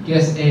腔体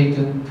gas A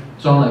跟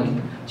装了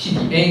气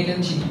体 A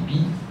跟气体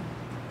B，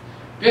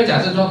 不要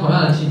假设装同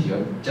样的气体哦。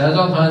假设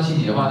装同样的气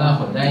体的话，那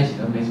混在一起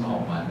都没什么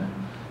好玩的。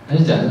那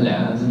就假设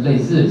两个是类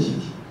似的气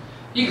体。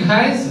一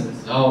开始的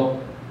时候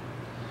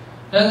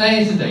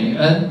 ，Na 是等于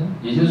N，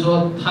 也就是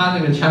说它那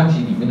个腔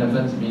体里面的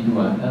分子密度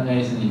啊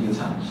 ，Na 是一个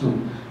常数，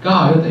刚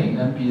好又等于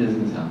Nb 的这个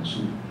常数。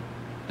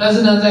但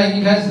是呢，在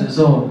一开始的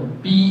时候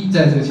 ，B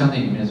在这个腔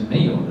体里面是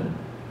没有的，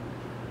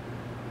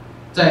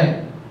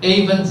在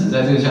A 分子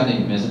在这个腔体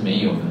里面是没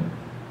有的。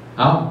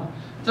好，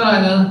再来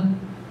呢，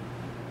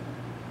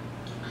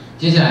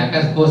接下来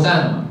开始扩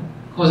散了嘛？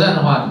扩散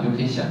的话，你就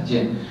可以想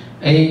见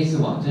 ，A 是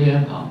往这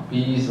边跑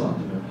 ，B 是往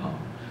这边跑，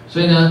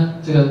所以呢，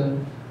这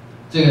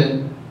个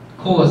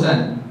扩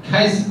散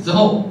开始之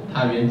后，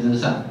它原则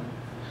上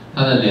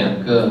它的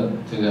两个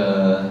这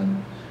个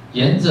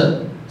沿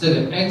着这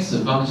个 x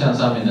方向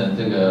上面的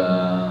那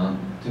个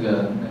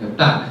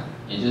duct，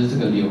 也就是这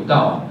个流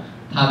道啊，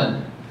它的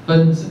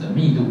分子的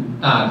密度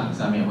大体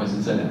上面会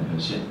是这两条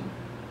线。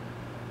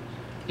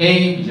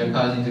A 比较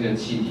靠近这个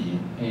气体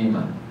A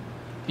嘛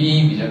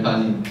 ，B 比较靠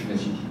近这个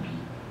气体 B，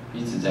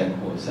 彼此在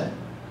扩散。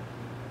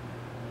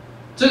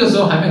这个时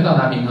候还没有到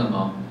达平衡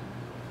哦。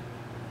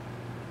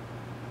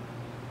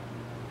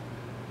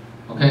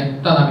OK，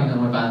 到达平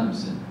衡会发生什么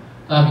事？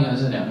到达平衡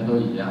是两个都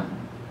一样，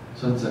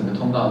所以整个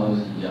通道都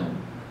是一样。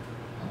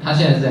它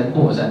现在是在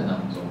扩散当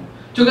中，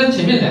就跟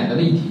前面两个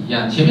例题一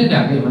样，前面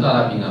两个有没有到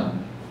达平衡？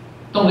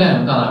动量有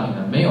没有到达平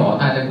衡？没有啊，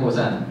它还在扩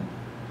散。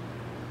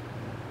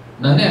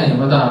能量有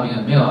没有到达平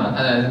衡？没有啊，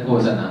它还在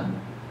扩散啊。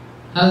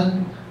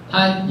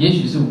它也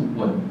许是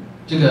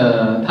这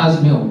个它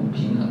是没有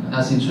平衡的，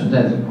它是存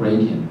在着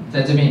gradient，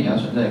 在这边也要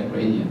存在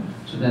gradient，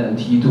 存在着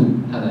梯度，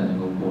它才能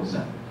够扩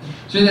散。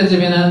所以在这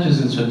边呢，就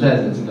是存在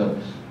着这个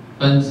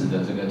分子的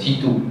这个梯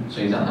度，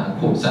所以让它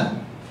扩散。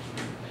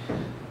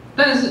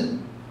但是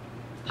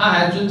它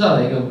还遵照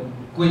了一个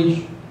规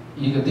矩，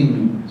一个定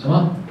律，什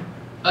么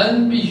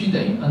 ？N 必须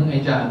等于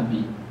Na 加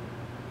Nb，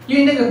 因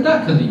为那个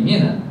duct 里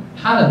面呢，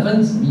它的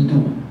分子密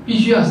度必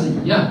须要是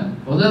一样的，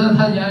否则呢，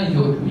它的压力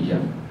就会不一样，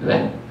对不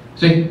对？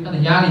所以它的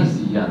压力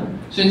是一样的。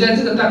所以在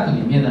这个 duct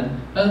里面呢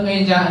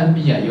 ，Na 加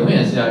Nb 啊，永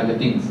远是要一个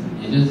定值，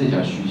也就是这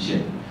条虚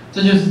线。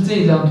这就是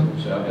这张图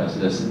所要表示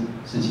的事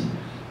情。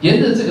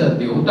沿着这个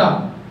流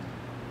道，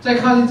在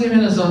靠近这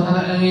边的时候，它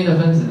的 Na 的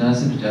分子呢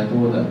是比较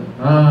多的，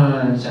慢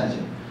慢下降。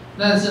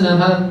但是呢，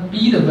它的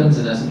B 的分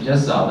子呢是比较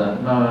少的，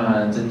慢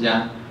慢增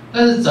加。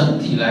但是整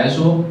体来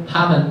说，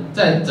它们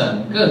在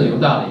整个流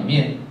道里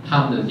面，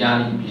它们的压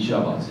力必须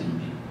要保持一定。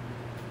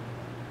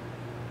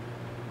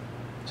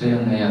所以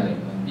Na 要等于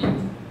Nb。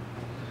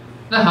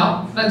那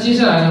好，那接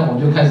下来呢，我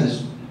们就开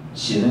始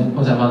写那个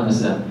扩散方程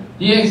式啊。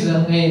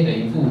dxNa 等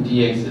于负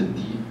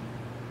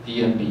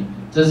dx/dNb，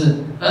 这是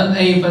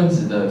Na 分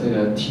子的这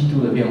个梯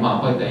度的变化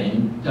会等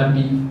于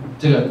Nb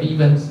这个 B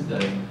分子的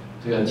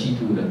这个梯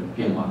度的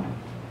变化。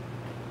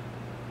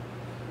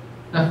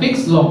那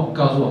Fick's law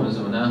告诉我们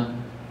什么呢？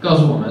告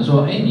诉我们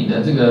说，你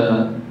的这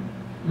个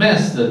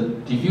mass 的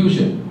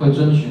diffusion 会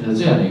遵循着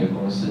这样的一个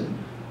公式，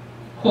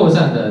扩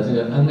散的这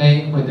个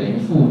Na 会等于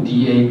负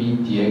dAb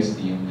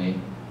dx/dNa，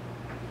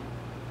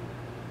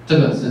 这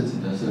个是指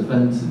的是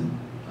分子。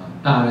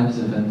大 N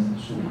是分子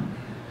数嘛？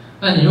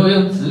那你如果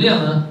用质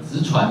量呢？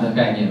直传的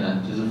概念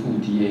呢，就是负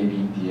dAb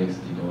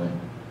dx/dA。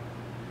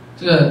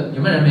这个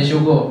有没有人没修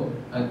过？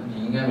你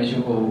应该没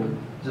修过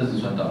热直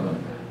传导论，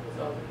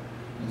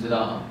你知道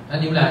啊？那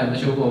你们俩有没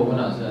有修过温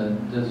老师的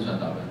热直传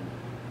导论？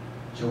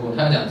修过，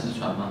他有讲直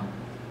传吗？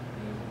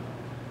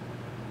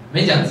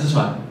没讲直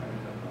传，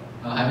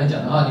还没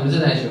讲到你们正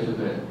在修就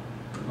对了。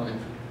OK，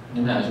 你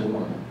们俩修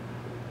过吗？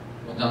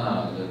文章大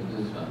老师的热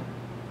直传，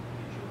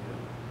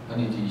和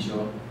你自己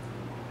修。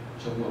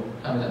修过，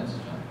他们讲直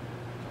传，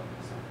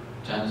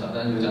讲很少，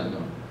但是有讲这个，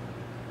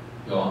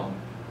有啊，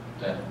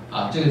对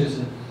啊，这个就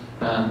是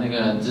那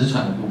个直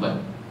传的部分。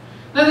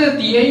那这个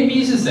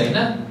dAb 是谁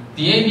呢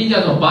 ？dAb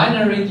叫做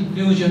binary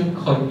diffusion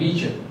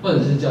coefficient， 或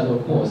者是叫做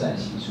扩散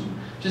系数，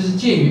就是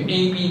介于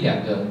A、B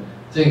两个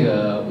这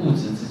个物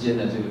质之间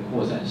的这个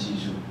扩散系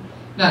数。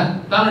那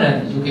当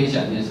然你就可以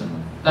想见什么？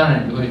当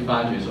然你就会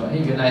发觉说，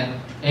原来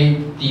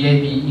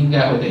dAb 应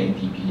该会等于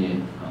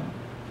dPa 啊。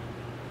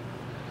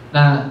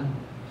那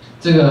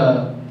这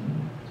个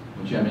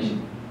我居然没写，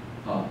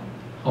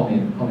后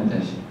面再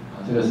写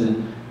啊。这个是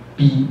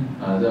B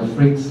这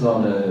Fick's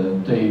law 的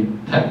对于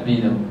Type B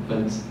的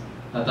分子。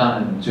那当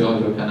然，最后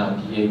就会看到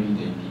dAb 等于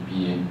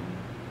dPa。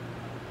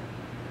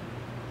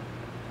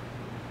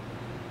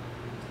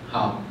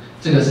好，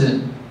这个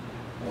是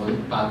我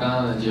把刚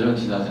刚的结论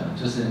提到讲，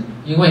就是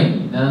因为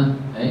你呢，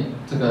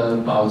这个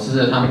保持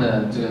着它们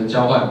的这个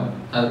交换，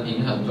它的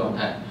平衡状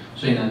态，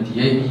所以呢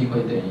dAb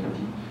会等于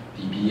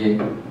dPa。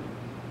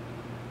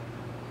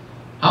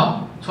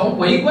好，从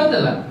微观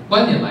的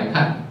观点来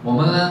看，我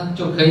们呢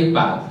就可以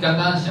把刚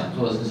刚想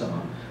做的是什么？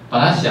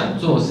把它想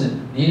做是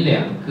你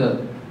两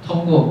个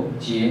通过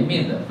截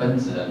面的分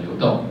子的流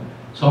动，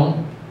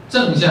从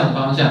正向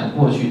方向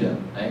过去的，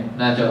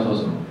那叫做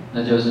什么？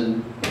那就是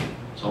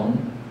从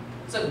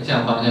正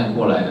向方向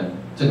过来的，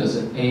这个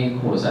是 A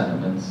扩散的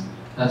分子，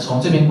那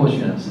从这边过去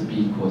呢是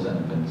B 扩散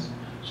的分子，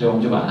所以我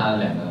们就把它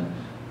两个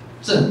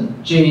正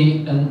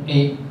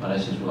JNA 把它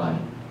写出来，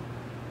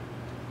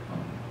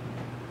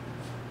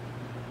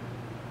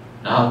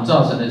然后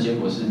造成的结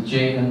果是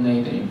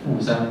JNA 等于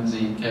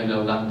-1/3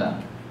 capital lambda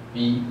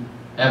V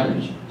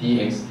average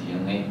dx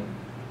DNA，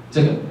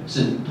 这个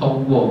是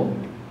通过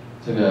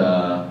这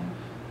个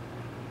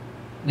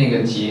那个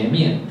截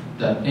面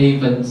的 A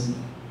分子，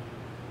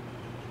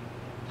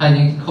它已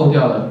经扣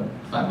掉了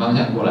反方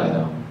向过来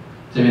的，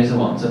这边是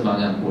往正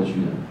方向过去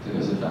的，这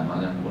个是反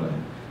方向过来的，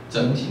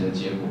整体的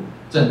结果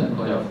正的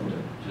扣掉负的，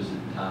就是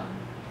它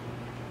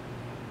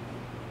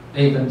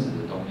A 分子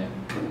的动量。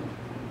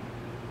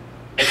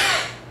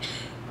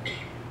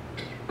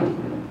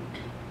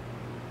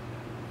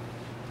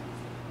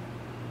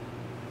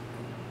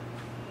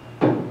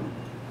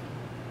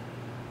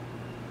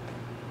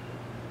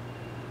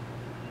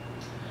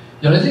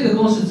有了这个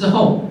公式之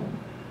后，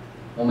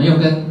我们又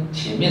跟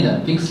前面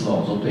的 Fick's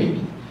law 做对比，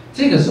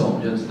这个时候我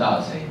们就知道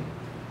了谁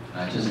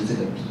啊，就是这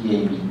个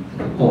DAB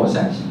这个扩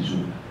散系数，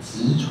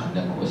直传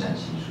的扩散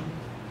系数。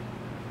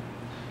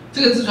这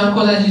个直传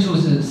扩散系数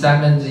是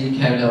1/3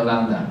 capital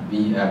lambda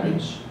V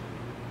average。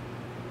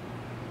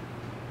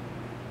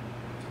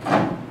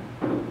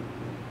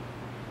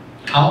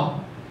好，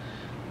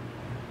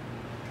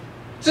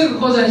这个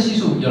扩散系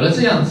数有了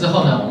这样之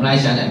后呢，我们来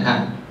想想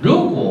看。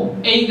如果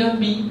A 跟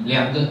B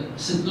两个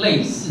是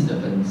类似的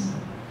分子，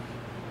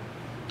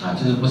啊，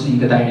就是不是一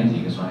个单原子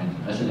一个双原子，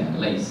而是两个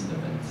类似的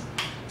分子，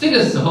这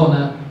个时候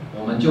呢，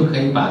我们就可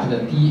以把这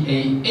个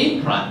DAA'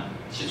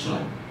 写出来。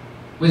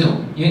为什么？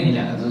因为你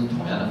两个都是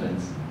同样的分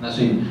子，那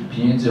所以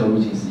平均自由路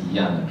径是一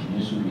样的，平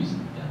均速率是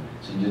一样的，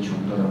所以你就全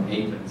部都用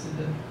A 分子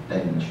的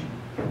带进去。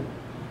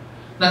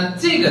那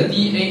这个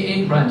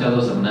DAA' 叫做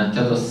什么呢？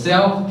叫做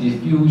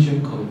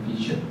self-diffusion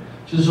coefficient，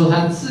 就是说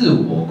它自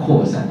我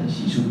扩散的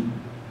系数。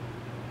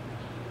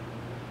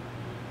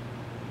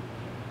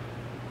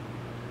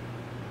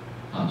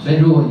所以，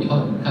如果以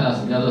后你们看到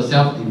什么叫做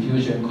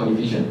self-diffusion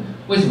coefficient，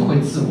 为什么会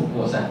自我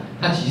扩散？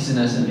它其实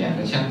呢是两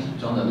个腔体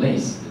装的类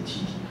似的气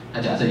体，它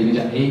假设一个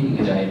叫 A， 一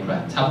个叫 A'，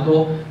 差不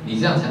多，你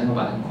这样才能够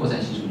把那个扩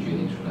散系数决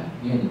定出来，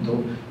因为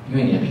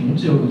你的平均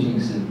自由路径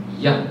是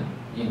一样的，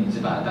因为你是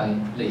把它当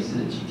类似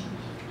的气体，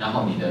然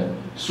后你的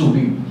速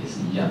率也是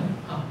一样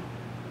的啊。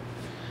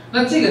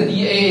那这个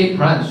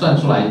DAA' 算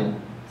出来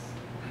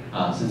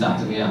啊是长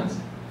这个样子。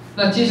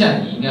那接下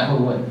来你应该会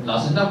问老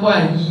师，那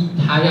万一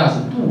它要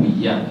是不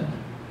一样的？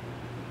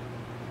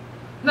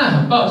那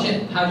很抱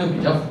歉，它就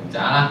比较复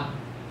杂啦。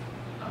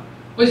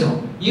为什么？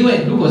因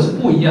为如果是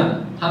不一样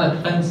的，它的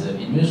分子的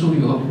平均速率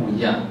会不一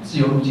样，自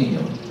由路径也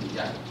会不一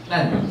样。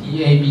那你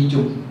DAB 就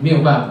没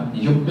有办法，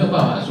你就没有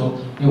办法说，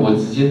因为我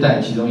直接带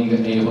其中一个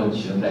A 或者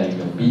其中带一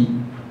个 B。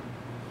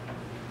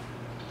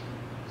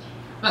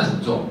那怎么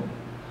做？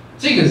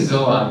这个时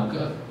候啊，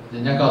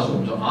人家告诉我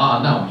们说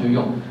啊，那我们就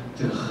用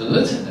这个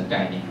合成的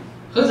概念。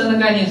合成的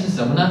概念是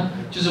什么呢？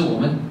就是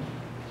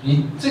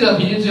你这个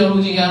平均自由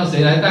路径要用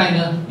谁来带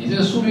呢？你这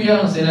个速率要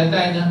用谁来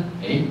带呢？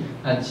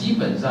那基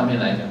本上面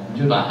来讲，我们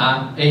就把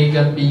它 A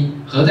跟 B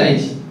合在一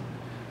起。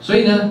所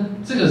以呢，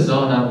这个时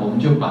候呢，我们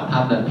就把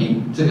它的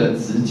这个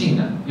直径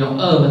啊，用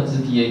2/2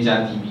 dA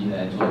加 dB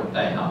来做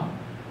代号，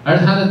而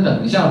它的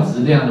等效质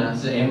量呢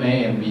是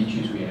MA/MB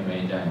去除以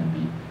MA 加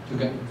MB， 就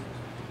跟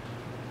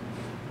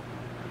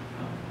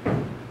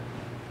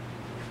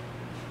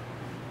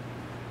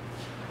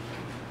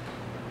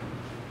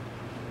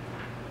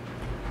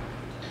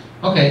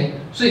OK，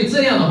 所以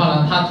这样的话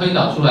呢，它推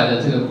导出来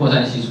的这个扩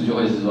散系数就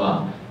会是说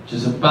啊，就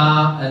是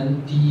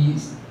 8ND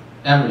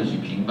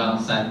average 平方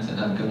3乘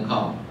上根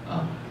号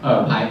啊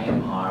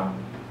2πmR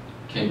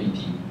kBT，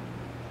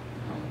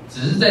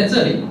 只是在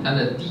这里它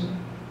的 D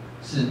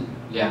是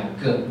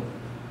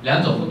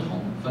两种不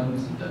同分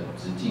子的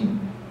直径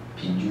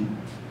平均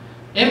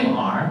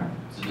 ，MR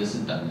指的是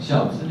等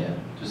效质量，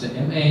就是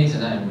MA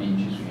乘上 MB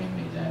去除以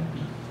MA 加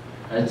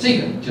MB， 而这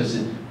个就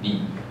是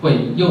你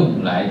会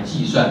用来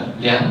计算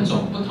两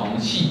种不同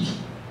气体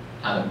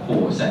它的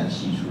扩散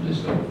系数的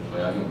时候所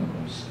要用的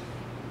公式。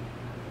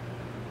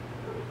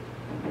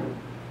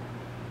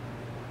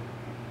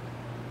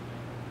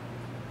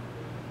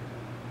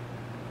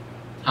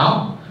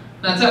好，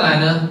那再来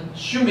呢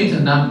 ，Schmidt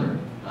number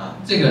啊，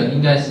这个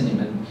应该是你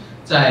们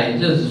在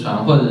热直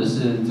传或者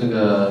是这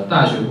个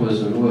大学部的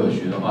时候，如果有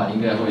学的话，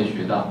应该会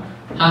学到。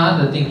它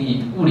的定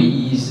义，物理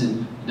意义是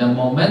你的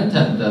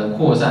momentum 的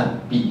扩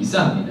散比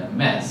上你的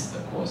mass 的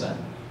扩散，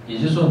也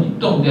就是说你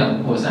动量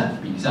的扩散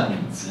比上你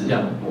质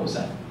量的扩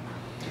散。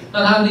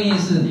那它的定义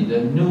是你的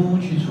nu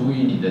去除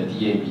以你的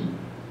DAB。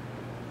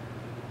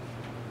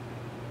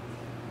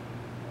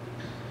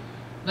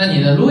那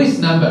你的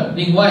Lewis number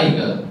另外一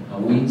个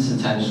无因次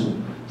参数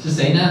是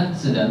谁呢？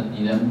是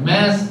你的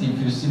mass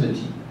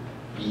diffusivity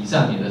比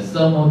上你的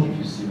thermal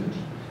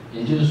diffusivity，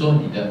 也就是说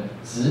你的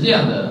质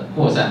量的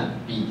扩散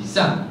比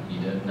上你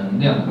的能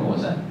量的扩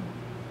散，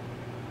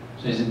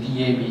所以是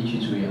DAB 去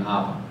除以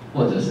alpha，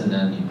 或者是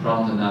呢你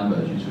Prandtl number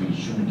去除以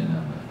Schmidt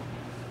number。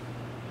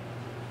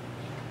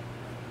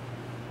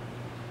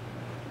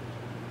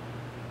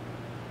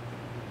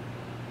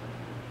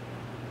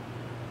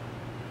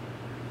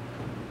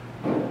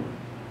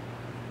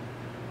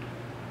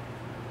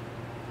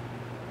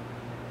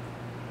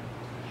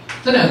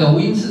这两个无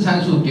因次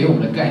参数给我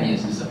们的概念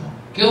是什么？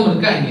给我们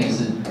的概念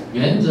是，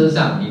原则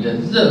上你的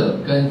热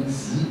跟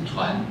直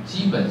传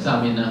基本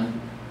上面呢，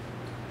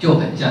就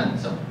很像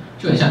什么？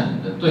就很像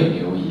你的对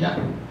流一样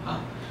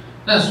啊。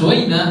那所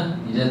以呢，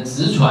你的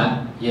直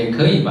传也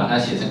可以把它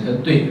写成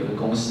跟对流的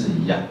公式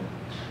一样。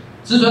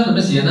直传怎么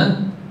写呢？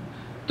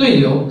对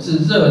流是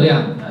热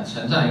量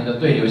乘上一个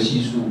对流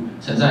系数，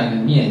乘上一个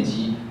面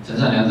积，乘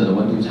上两者的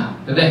温度差，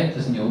对不对？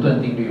这是牛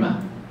顿定律嘛？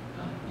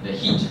你的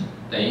heat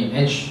等于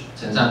h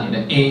乘上你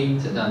的 a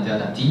乘上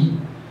delta t。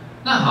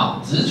那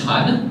好，直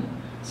传呢？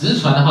直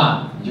传的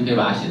话，你就可以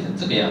把它写成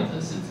这个样子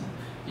的式子：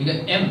一个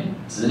m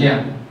质量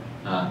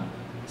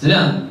质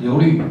量流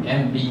率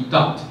mv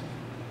dot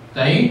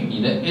等于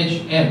你的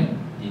hm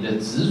你的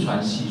直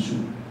传系数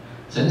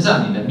乘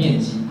上你的面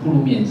积铺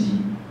路面积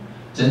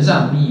乘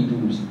上密度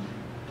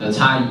的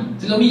差异。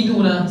这个密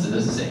度呢，指的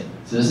是谁？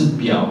指的是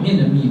表面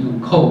的密度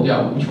扣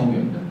掉无穷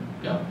远的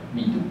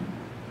密度，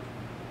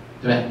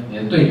对不对？你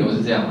的对流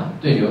是这样嘛？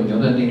对流牛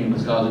顿定律不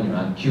是告诉你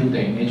们 Q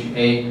等于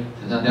HA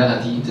乘上 delta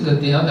T， 这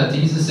个 delta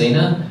T 是谁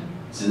呢？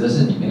指的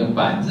是你那个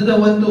板子的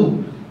温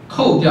度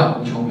扣掉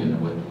无穷远的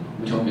温度，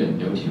无穷远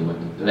流体的温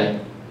度，对不对？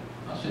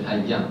所以它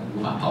一样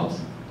无法抛质。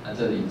那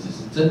这里只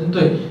是针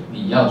对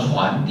你要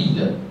传递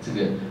的这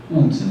个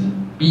物质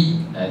B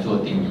来做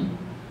定义。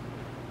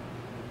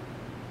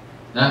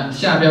那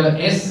下标的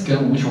S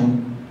跟无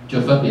穷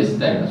就分别是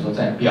代表说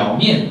在表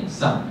面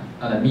上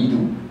它的密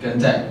度跟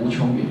在无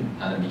穷远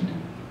它的密度。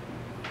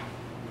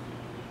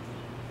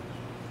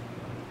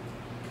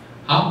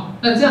好，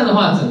那这样的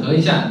话整合一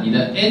下，你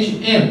的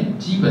HM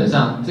基本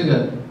上这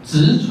个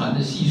直传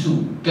的系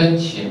数跟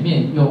前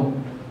面用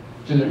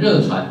这个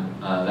热传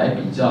来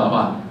比较的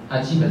话，它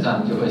基本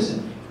上就会是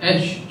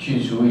H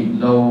去除以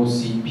low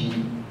CP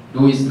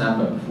Lewis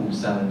number 负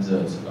2/3之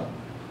高。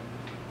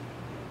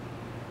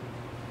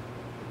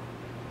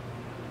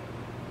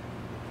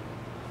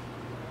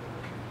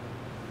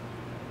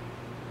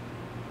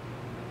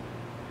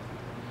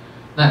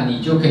那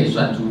你就可以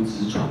算出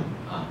直传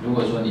如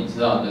果说你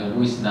知道这个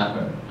Lewis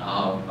number， 然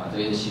后把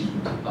这些系数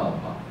找到的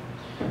话，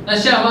那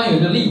下方有一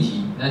个例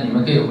题，那你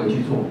们可以回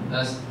去做。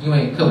那因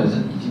为课本是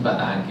已经把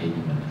答案给你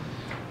们了。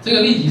这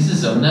个例题是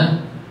什么呢？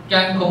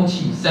干空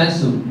气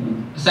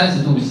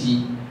30度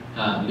C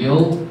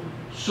流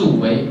速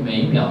为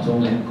每秒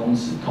钟2公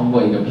尺，通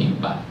过一个平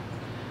板。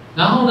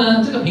然后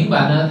呢，这个平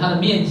板呢，它的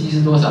面积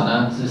是多少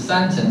呢？是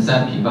3乘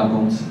3平方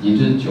公尺，也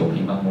就是9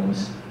平方公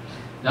尺。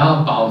然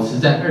后保持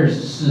在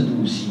24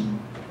度 C。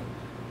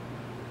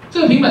这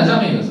个平板上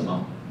面有什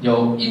么？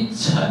有一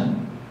层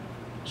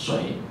水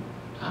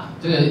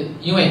这个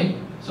因为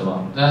什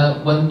么？它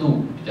温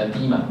度比较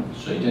低嘛，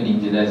水就凝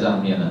结在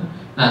上面了。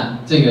那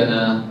这个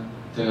呢？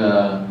这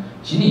个，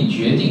请你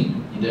决定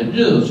你的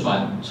热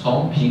传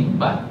从平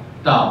板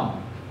到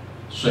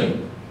水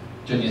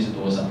究竟是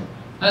多少？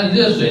那你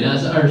这个水呢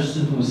是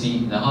24度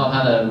C， 然后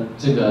它的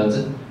这个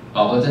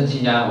饱和蒸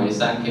汽压为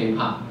3 k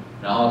帕。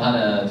然后它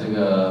的这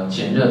个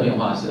潜热变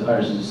化是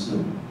24.5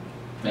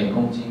每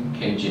公斤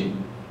kg，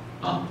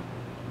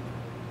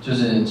 就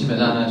是基本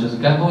上呢就是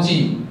干空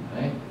气，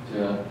这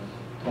个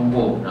通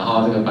过，然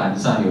后这个板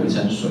子上有一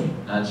层水，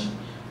那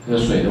这个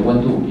水的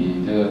温度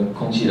比这个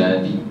空气来的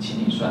低，请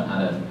你算它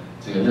的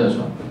这个热传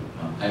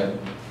还有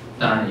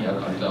当然也要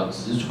考虑到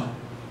直传。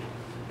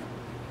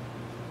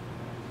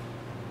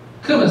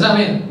课本上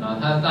面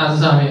它大致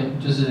上面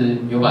就是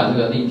有把这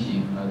个例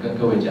题跟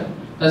各位讲，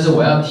但是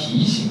我要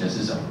提醒的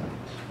是什么？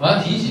我要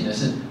提醒的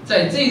是，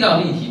在这道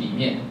例题里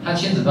面，它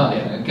牵扯到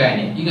2个概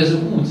念，一个是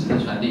物质的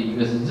传递，一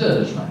个是热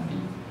的传递。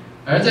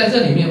而在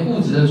这里面，物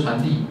质的传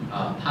递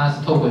它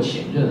是透过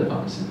潜热的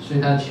方式，所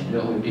以它的潜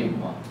热会变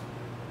化。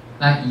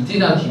那以这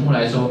道题目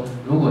来说，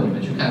如果你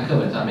们去看课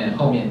本上面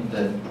后面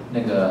的那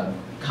个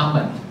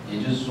comment， 也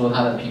就是说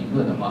它的评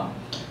论的话，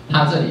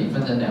它这里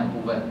分成2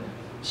部分，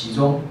其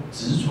中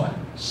直传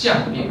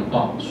相变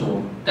化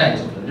所带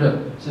走的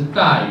热是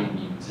大于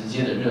你直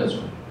接的热传。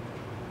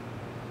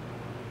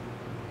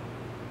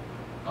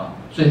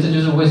所以这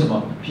就是为什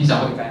么披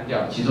萨会干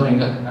掉，其中一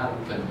个很大的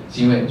部分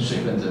是因为水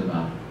分蒸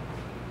发。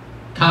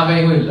咖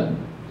啡会冷，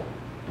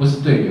不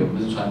是对流，不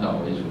是传导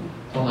为主，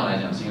通常来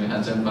讲是因为它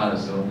蒸发的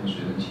时候，那个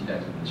水蒸气带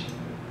走的潜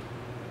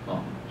热。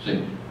所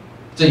以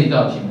这一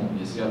道题目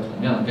也是要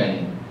同样的概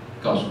念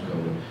告诉各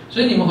位。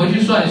所以你们回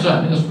去算一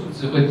算，那个数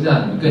字会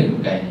让你们更有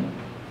概念。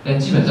但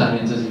基本上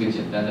面这是一个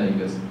简单的一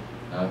个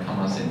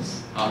common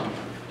sense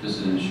就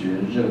是学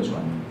热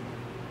传。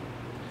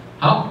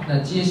好，那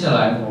接下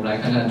来我们来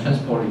看看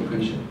transport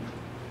equation。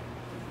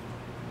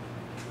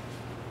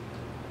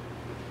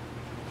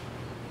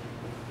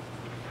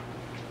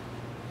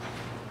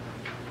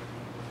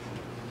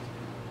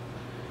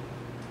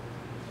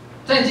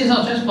在介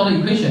绍 transport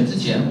equation 之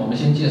前，我们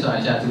先介绍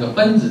一下这个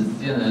分子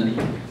之间的能力。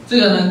这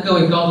个呢，各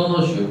位高中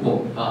都学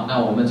过那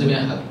我们这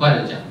边很快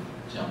的讲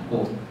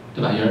过，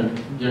对吧？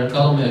有人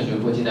高中没有学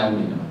过近代物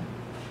理的吗？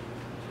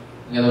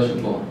应该都学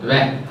过，对不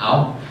对？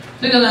好，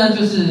这个呢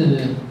就是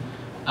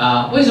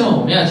为什么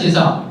我们要介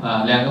绍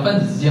2个分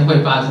子之间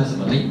会发生什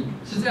么力？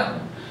是这样的，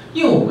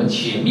因为我们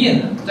前面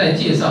呢在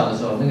介绍的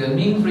时候，那个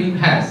mean free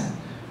path，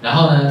 然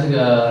后呢这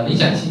个理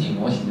想气体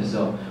模型的时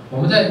候，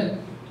我们在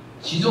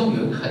其中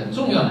有一个很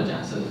重要的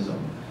假设是什么？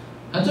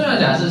很重要的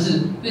假设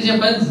是那些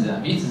分子啊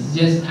彼此之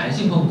间是弹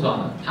性碰撞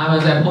的，它们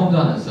在碰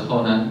撞的时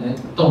候呢，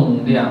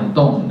动量、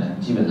动能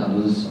基本上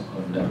都是守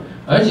恒的，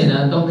而且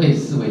呢都可以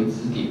视为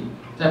质点。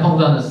在碰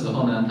撞的时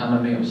候呢，它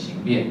们没有形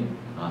变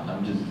啊，它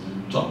们就只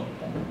是撞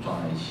在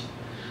一起。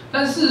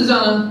但事实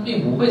上呢，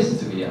并不会是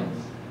这个样子。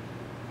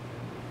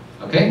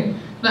OK，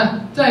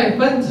 那在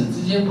分子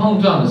之间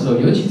碰撞的时候，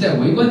尤其在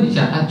微观底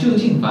下，它究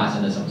竟发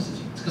生了什么事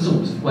情？这个是我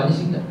们是关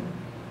心的。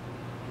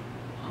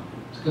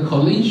这个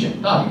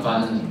collision 到底发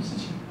生了什么事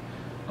情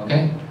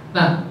 ？OK，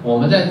 那我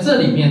们在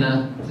这里面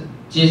呢，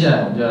接下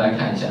来我们就要来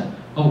看一下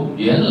哦，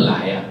原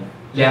来呀，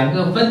两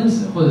个分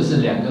子或者是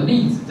两个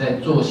粒子在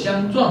做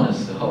相撞的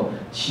时候，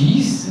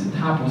其实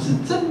它不是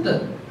真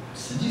的，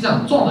实际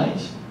上撞在一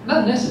起。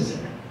那 necessary，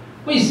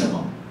 为什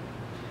么？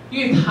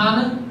因为它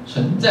呢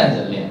存在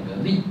着两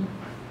个力。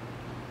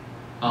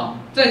啊，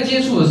在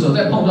接触的时候，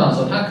在碰撞的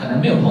时候，它可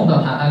能没有碰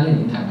到它，它就已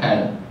经弹开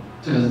了，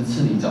这个是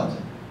斥力造成。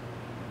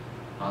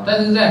啊，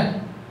但是在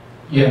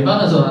远方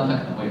的时候呢，它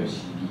可能会有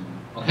吸力。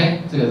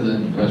OK， 这个是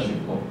你都要学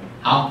过。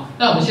好，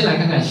那我们先来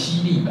看看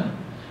吸力吧。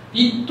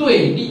一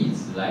对粒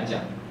子来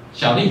讲，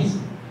小粒子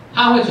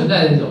它会存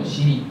在的一种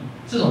吸力，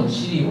这种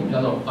吸力我们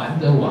叫做凡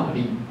德瓦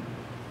力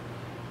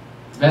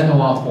 （Van der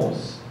Waals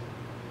force）。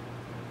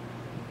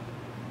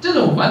这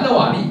种凡德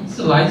瓦力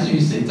是来自于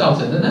谁造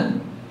成的呢？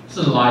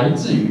是来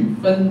自于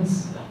分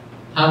子啊，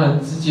它们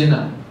之间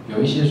呢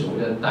有一些所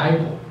谓的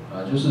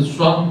dipole 就是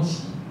双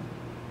极。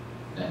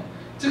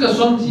这个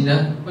双极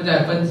呢会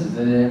在分子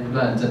之间不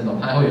断的振动，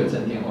它会有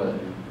正电或者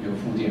有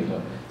负电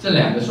荷。这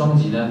两个双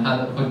极呢，它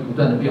会不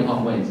断的变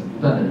换位置，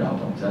不断的扰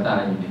动，只要大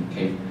概1.0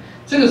 K。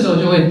这个时候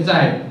就会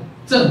在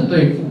正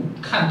对负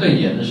看对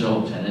眼的时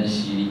候产生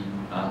吸力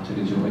啊，这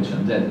个就会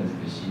存在着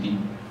这个吸力。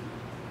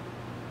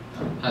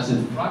它是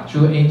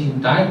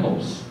fluctuating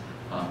dipoles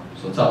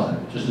所造成的，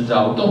就是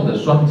扰动的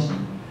双极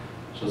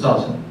所造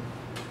成的。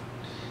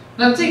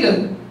那这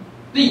个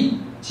力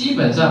基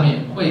本上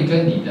面会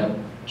跟你的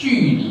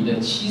距离的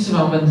70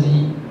万分之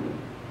一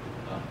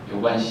有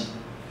关系。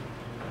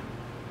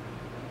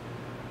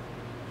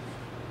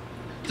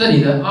这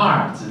里的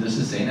R 指的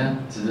是谁呢？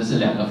指的是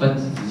两个分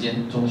子之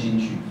间中心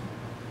距。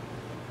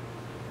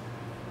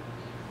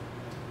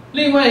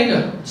另外一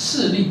个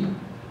斥力，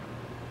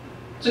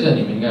这个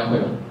你们应该会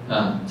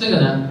吧？这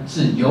个呢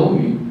是由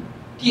于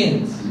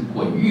电子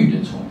轨域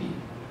的重叠，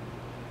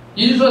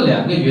也就是说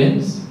两个原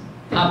子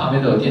它旁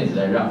边都有电子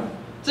在绕，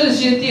这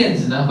些电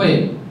子呢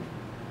会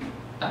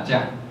打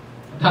架，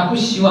它不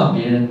希望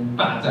别人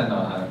霸占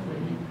到它的轨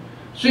域，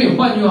所以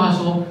换句话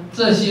说，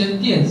这些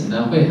电子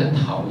呢会很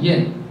讨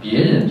厌别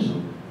人所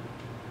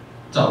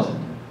造成的。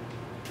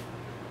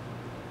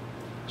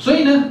所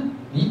以呢，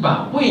你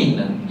把位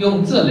能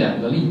用这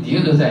两个力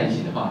叠合在一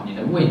起的话，你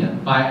的位能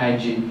πij，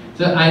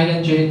 这 I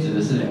跟 j 指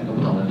的是两个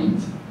不同的粒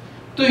子。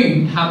对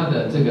于它们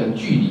的这个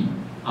距离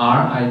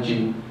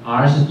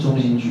Rij，R 是中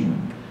心距嘛，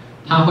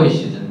它会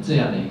写成这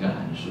样的一个函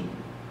数，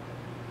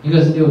一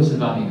个是6次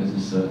方，一个是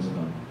12次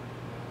方。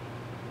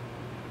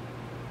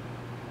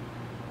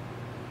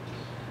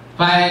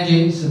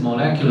Phi-ij 是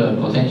molecular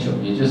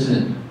potential， 也就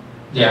是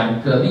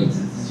两个粒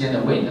子之间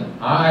的位能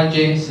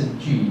 ，Rij 是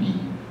距离。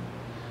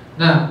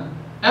那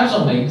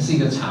epsilon 0是一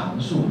个常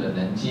数的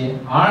能阶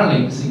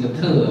 ，R0 是一个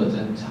特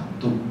征长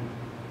度。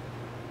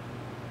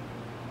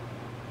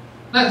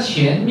那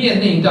前面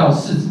那一道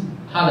式子，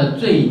它的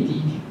最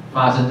低点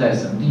发生在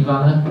什么地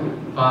方呢？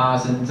发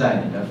生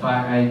在你的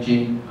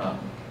Phi-ij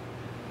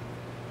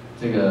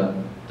这个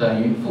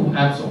等于负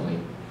epsilon 0，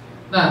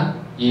那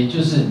也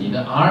就是你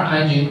的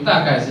Rij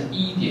大概是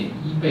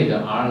1.1倍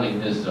的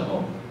R0的时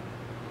候，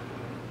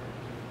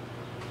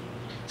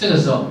这个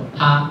时候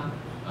它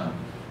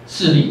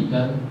斥力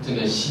跟这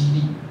个吸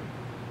力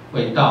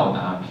会到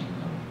达平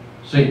衡。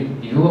所以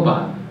你如果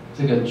把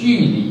这个距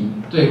离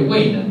对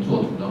位能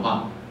做图的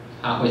话，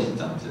它会是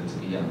长成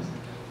这个样子。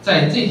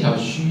在这条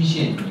虚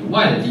线以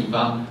外的地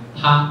方，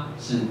它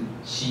是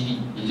吸力，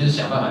也就是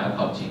想办法要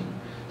靠近。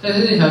在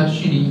这条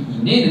距离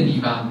以内的地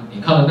方，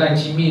你靠得太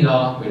亲密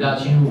了，轨道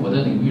侵入我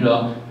的领域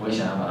了，我会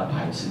想要把它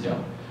排斥掉。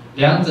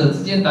两者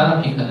之间达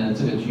到平衡的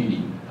这个距离，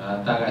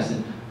大概是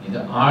你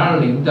的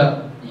R0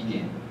的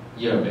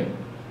1.12倍。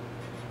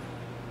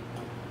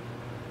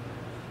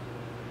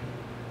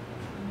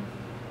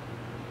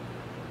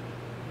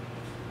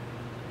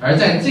而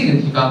在这个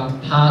地方，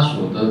它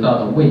所得到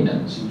的位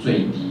能是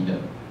最低的，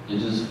也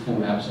就是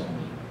负 epsilon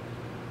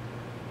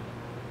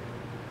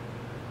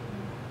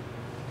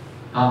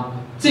 0。好，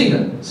这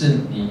个是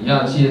你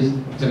要接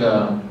这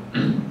个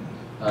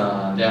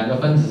两个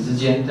分子之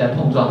间在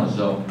碰撞的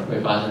时候会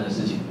发生的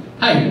事情。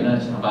太远呢，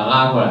想把它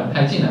拉过来；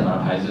太近了，把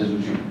它排斥出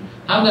去。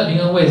它们的平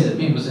衡位置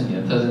并不是你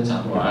的特征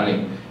长度 R0，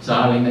 是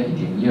R0的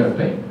1.12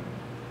倍。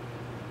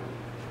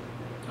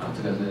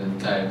这个是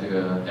在这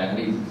个两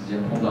个粒子之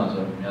间碰撞的时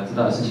候你们要知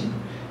道的事情。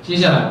接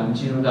下来我们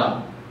进入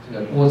到这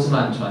个波兹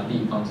曼传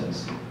递方程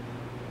式。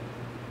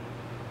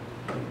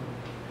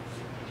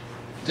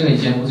这个以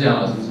前吴志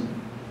阳老师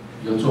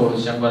有做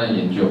相关的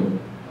研究，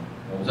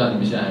我不知道你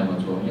们现在还有没有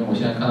做，因为我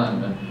现在看到你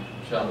们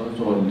学校都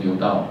做流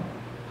道，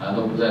好像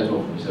都不再做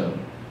辐射，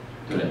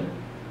对不对？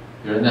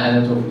有人还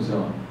在做辐射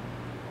吗？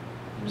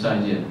你们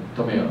上一届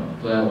都没有，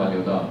都在玩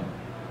流道。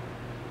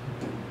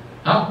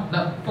好，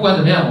那不管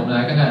怎么样，我们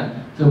来看看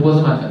这个波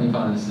兹曼传递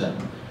方程式。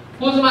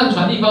波兹曼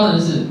传递方程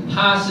式，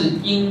它是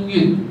因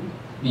运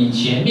你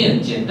前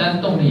面简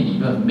单动力理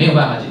论没有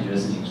办法解决的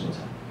事情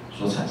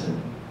所产生的。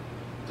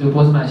这个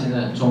波兹曼先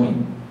生很聪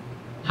明，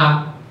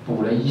他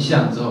补了一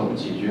项之后，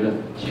解决了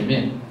前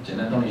面简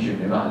单动力学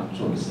没办法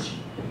做的事情。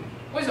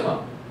为什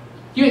么？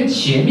因为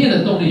前面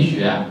的动力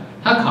学啊，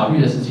它考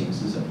虑的事情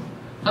是什么？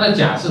它的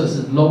假设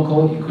是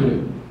local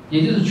equilibrium，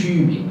 也就是区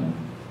域平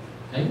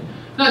衡。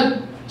那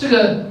这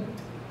个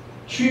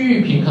区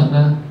域平衡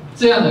呢，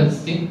这样的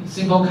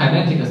simple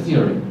kinetic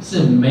theory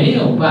是没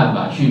有办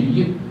法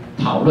去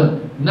讨论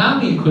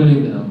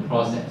non-equilibrium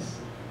process。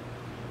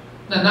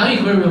那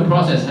non-equilibrium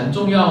process 很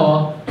重要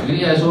哦。举个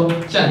例来说，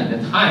像你的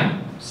time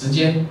时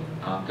间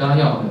啊，刚刚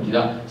耀恒有提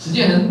到，时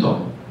间很短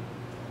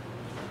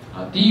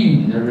啊，低于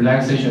你的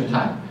relaxation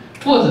time，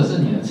 或者是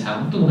你的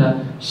长度呢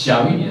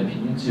小于你的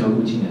平均自由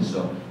路径的时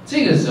候，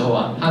这个时候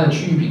啊，它的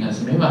区域平衡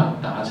是没办法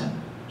达成，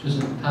就是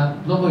它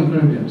local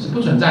equilibrium 是不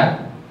存在的。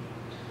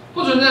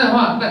不存在的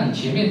话，那你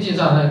前面介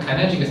绍的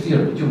kinetic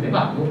theory 就没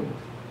办法用。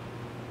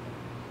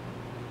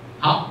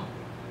好，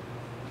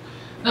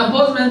那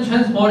Boltzmann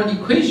transport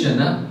equation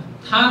呢？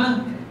它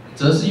呢，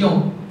则是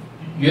用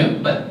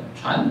原本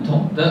传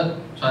统的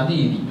传递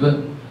理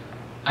论，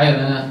还有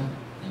呢，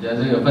你的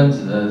这个分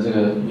子的这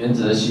个原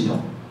子的系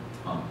统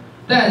啊，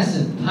但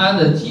是它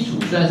的基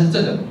础虽然是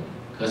这个，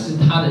可是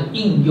它的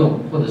应用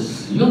或者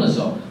使用的时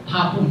候，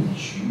它不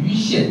局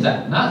限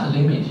在 not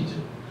limited，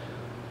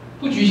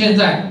 不局限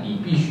在你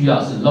必须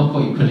要是 local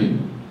equilibrium，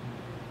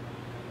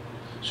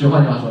 所以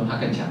换句话说，它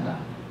更强大。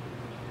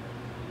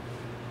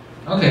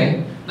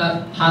OK，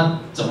 那它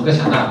怎么个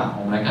强大法？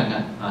我们来看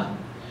看啊。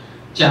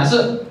假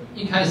设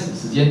一开始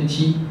时间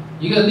t，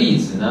 一个粒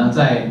子呢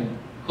在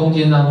空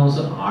间当中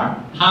是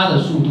r， 它的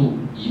速度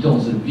移动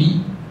是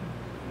v，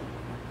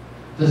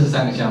 这是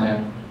三个向量，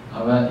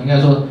好吧？应该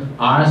说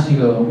r 是一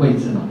个位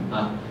置嘛，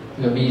啊，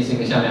这个 v 是一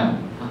个向量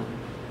啊。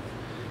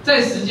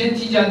在时间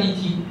t 加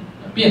dt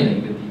变了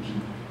一个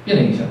dt， 变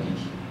了一个小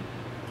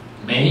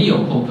dt， 没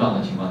有碰撞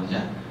的情况之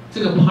下，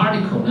这个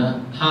particle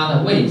呢，它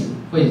的位置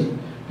会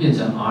变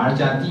成 r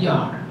加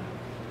dr，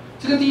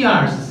 这个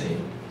dr 是谁？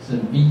是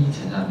v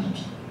乘上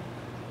dt。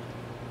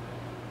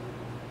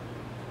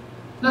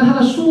那它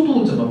的速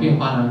度怎么变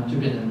化呢？就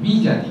变成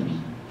v 加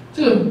dv。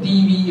这个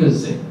dv 又是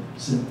谁？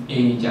是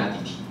a 加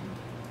dt。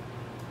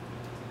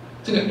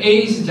这个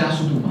a 是加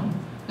速度嘛？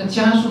那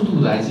加速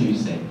度来自于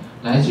谁？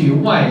来自于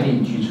外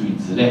力去除以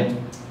质量。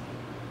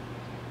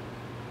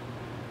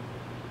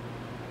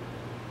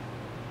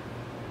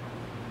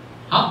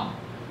好，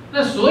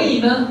那所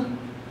以呢，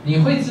你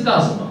会知道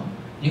什么？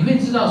你会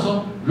知道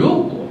说，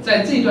如果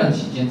在这段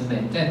期间之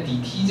内，在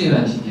dt 这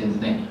段期间之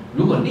内，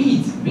如果粒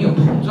子没有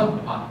碰撞的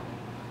话，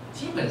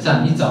基本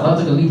上你找到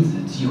这个粒子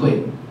的机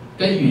会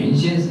跟原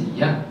先是一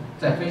样，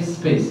在 phase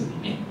space 里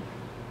面，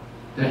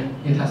对，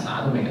因为它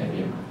啥都没改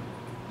变嘛。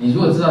你如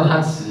果知道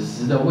它此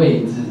时的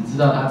位置，知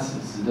道它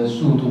此时的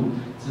速度，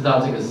知道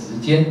这个时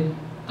间，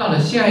到了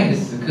下一个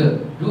时刻，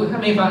如果它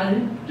没发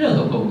生任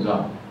何碰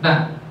撞，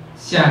那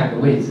下一个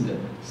位置的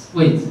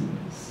位置、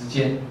时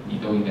间你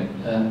都应该，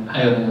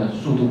还有那个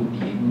速度你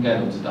应该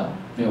都知道，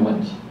没有问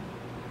题。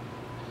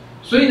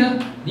所以呢，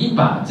你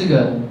把这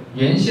个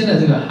原先的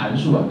这个函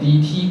数啊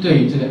dt 对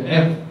于这个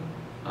f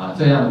啊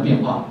这样的变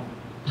化，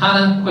它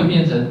呢会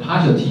变成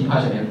partial t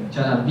partial f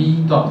加上 v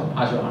dot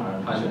partial r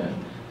partial f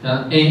加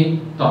上 a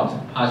dot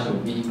partial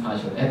v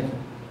partial f，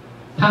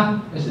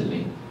 它会是0，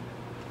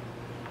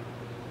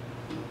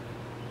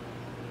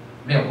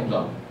没有碰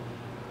撞。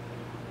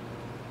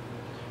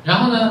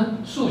然后呢，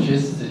数学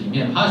式子里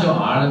面 partial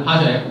r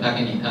partial f 它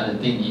给你它的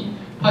定义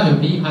 ，partial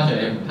v partial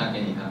f 它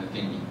给你它的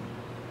定义。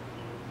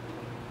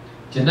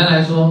简单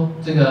来说，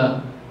这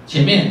个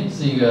前面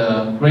是一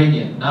个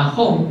gradient， 那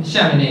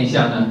下面那一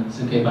项呢，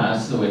是可以把它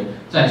视为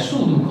在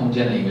速度空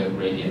间的一个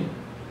gradient。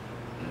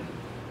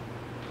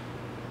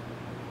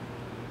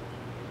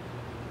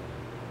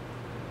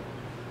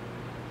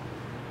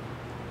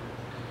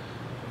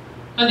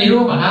那你如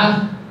果把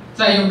它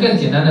再用更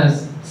简单的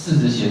式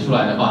子写出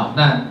来的话，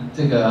那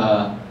这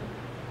个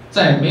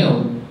在没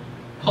有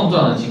碰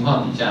撞的情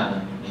况底下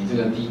呢，你这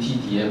个 dt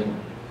df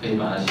可以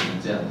把它写成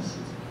这样的式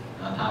子，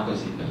那它会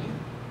是一个0。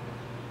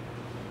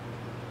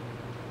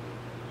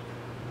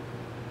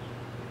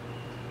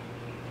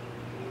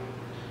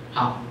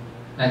好，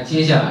那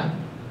接下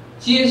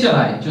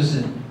来就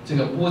是这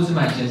个波兹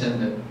曼先生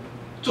的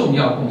重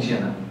要贡献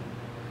了。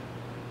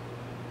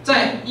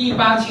在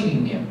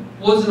1870年，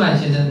波兹曼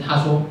先生他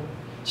说，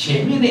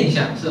前面那一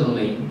项是0，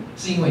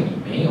是因为你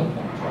没有碰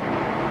撞。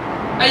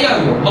那要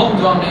有碰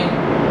撞呢，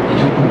你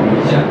就补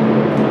一下。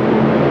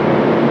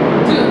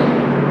这个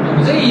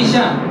补这一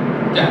项，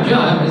感觉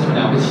好像没什么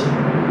了不起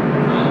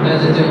啊，但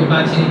是这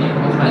1870年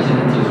波兹曼先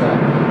生提出来，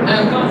他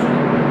要告诉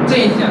你。这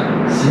一项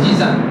实际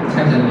上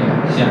拆成两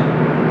项，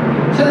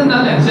拆成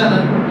哪两项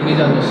呢？一个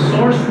叫做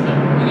source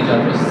term， 一个叫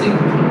做 sink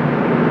term。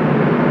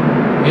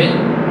源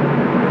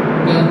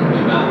跟尾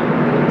巴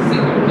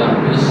sink 我知道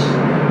就是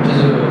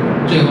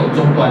最后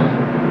终端的。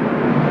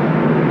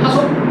他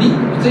说你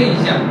补这一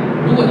项，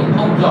如果你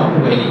碰撞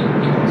不为零，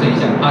你补这一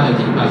项化学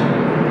体化学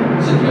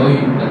是由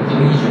于跟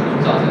合一选所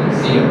造成的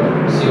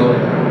COL。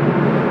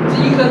这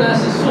一个呢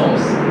是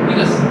source， 一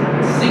个是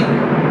sink。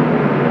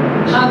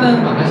它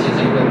呢把它写成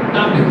一个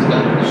W 这个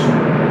函数，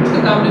这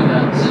个 W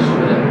呢是所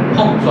谓的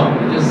碰撞，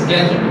也就是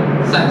scattering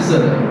散射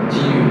的几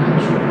率函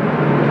数。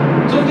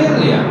中间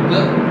两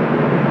个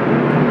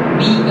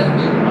B 跟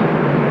B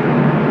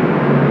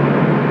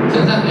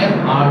乘上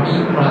FRB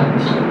prime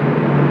T，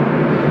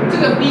 这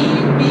个 B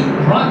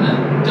prime 呢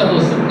叫做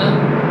什么呢？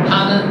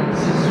它呢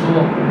是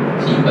说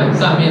基本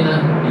上面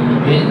呢，你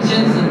原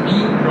先是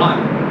B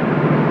prime，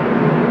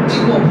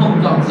 经过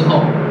碰撞之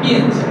后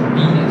变成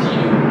B 的几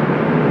率。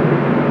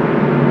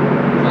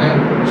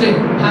所以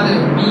它这个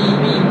B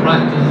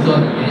prime 就是说，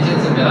你原先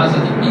是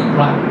velocity B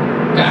prime，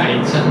 改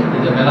成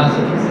你的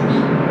velocity 是 B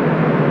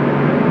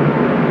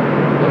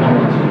的碰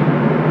撞几率。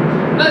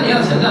那你要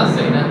乘上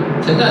谁呢？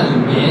乘上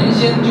你原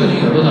先究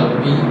竟有多少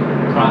个 B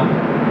prime，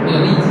 那个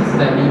粒子是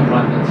在 B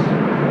prime 的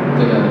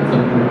这个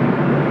分布。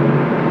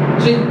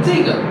所以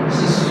这个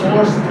是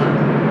source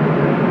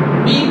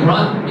term，B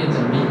prime 变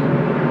成 B。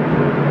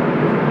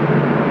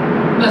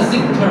那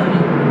sink term 呢？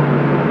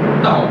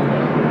倒过来。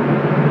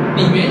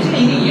你原先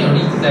一定也有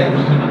粒子在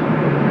B 嘛，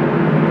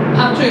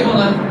它最后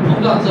呢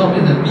碰撞之后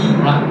变成 B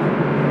prime，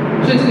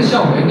 所以这个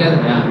效果应该怎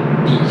么样？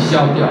抵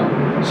消掉，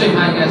所以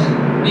它应该是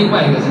另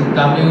外一个是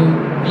W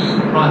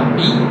B prime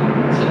B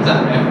乘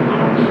上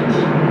FRB T，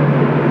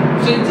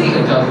 所以这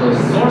个叫做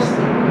source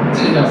term，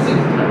 这个叫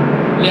sink term，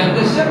 两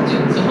个相减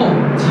之后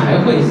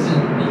才会是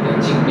你的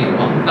净变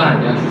化，当然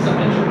你要去上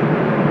面选。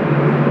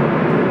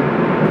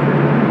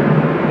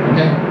OK，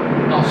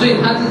 好，所以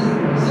它是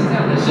这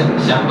样的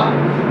想法。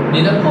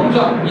你的碰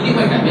撞一定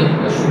会改变你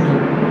的速度，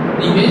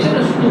你原先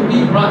的速度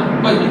B prime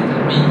会变成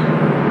B，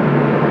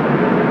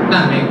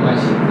 那没有关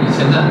系，你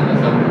乘上你的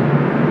分母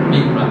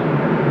B prime，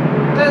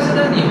 但是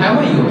呢，你还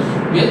会有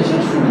原先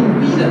速度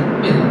B 的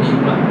变成 B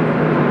prime，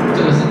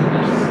 这个是你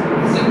的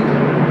sink，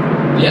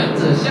 两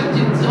者相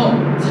减之后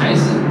才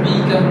是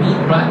B 跟 B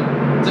prime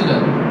这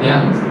个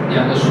两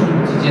个速度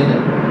之间的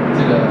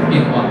这个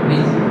变化，粒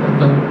子的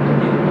分母的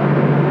变化，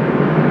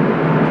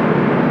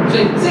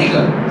所以这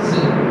个是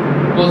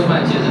波兹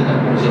曼先生的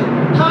贡献，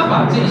他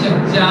把这一项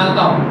加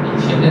到你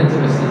前面这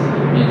个式子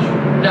里面去，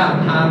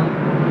让他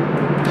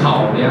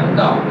考量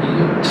到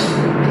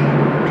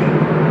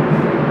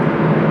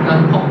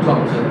当碰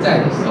撞存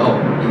在的时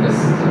候，你的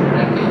式子仍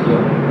然可以用，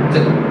这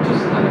个就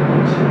是他的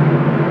贡献。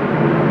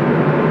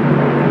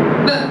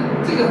那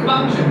这个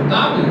方选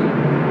W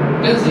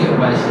跟谁有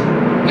关系？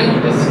跟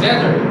你的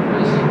scatter 有关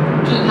系，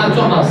就是它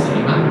撞到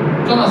谁嘛，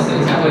撞到谁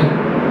才会，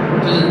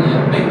就是你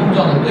被碰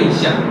撞的对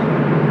象。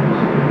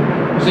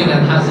所以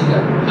呢，它是一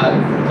个很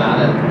复杂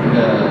的一个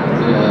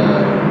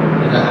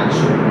函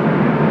数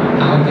啊，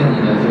它会跟你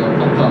的这个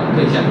碰撞的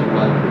对象有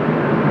关，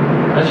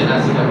而且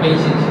它是一个非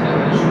线性的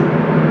函数。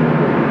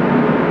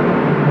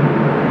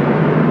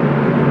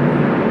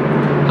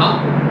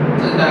好，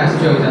这个大概是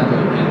最后一张图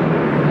片。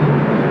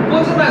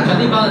波兹曼传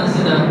递方程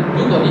式呢，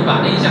如果你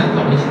把那一项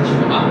考虑进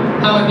去的话，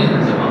它会变成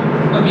什么？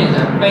会变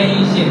成非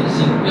线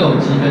性又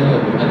积分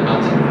又平衡的方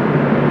程。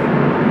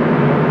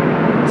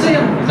这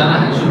样复杂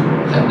的函数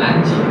很难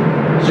解。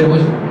所以为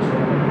什么我说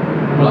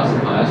吴老师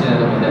好像现在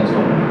都没在做，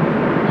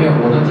因为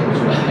我都解不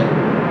出来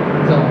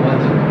这种问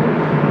题。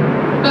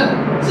那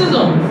这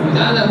种复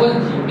杂的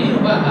问题没有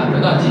办法得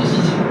到解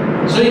析解，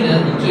所以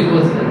呢，你最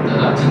多只能得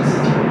到近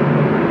似解。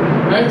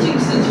而近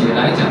似解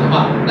来讲的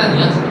话，那你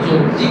要怎么做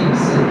近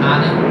似它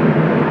呢？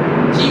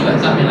基本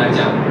上面来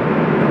讲，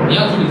你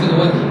要处理这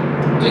个问题，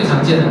最常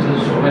见的就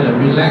是所谓的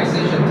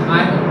relaxation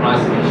time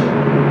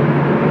approximation。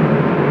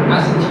它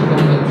是提供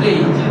一个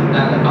最简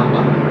单的方法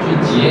去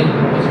解你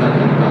的波兹曼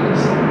传递方程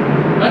式，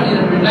而你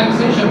的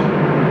relaxation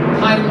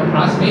time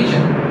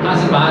approximation， 它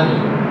是把你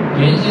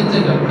原先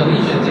这个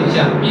collision 这一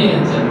项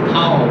变成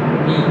tau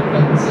b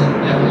分之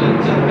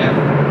f0 减 f，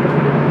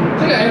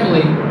 这个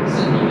f0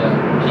 是你的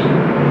平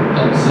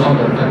衡时候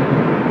的分布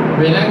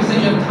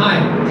 ，relaxation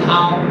time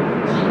tau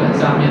基本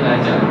上面来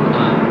讲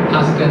啊，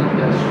它是跟你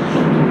的速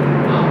度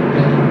啊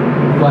跟你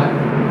无关，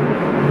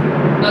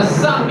那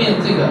上面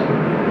这个。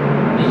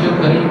你就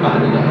可以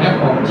把你的 f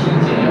of t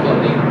减 f of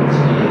 0解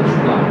除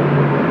了。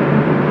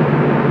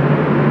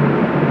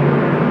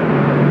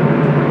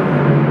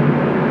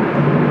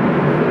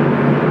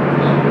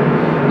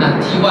那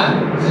t1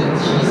 是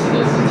起始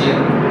的时间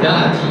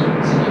 ，delta t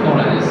是你后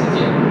来的时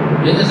间。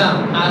原则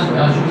上，它所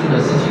要叙述的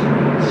事情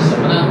是什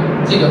么呢？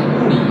这个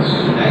物理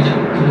意义来讲，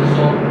就是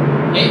说，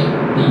你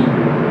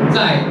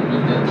在你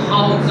的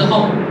涛之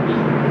后，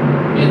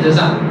原则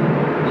上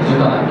你就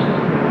到达平衡。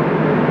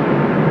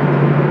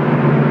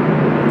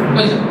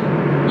为什么？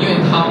因为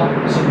涛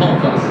是碰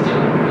撞时间，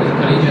就是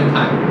collision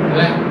time， 对不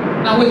对？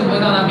那为什么会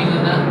到达平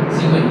衡呢？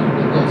是因为你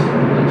能够成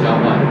功的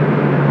交换。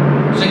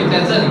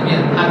面，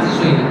它之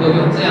所以能够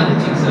用这样的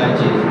形式来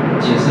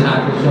解释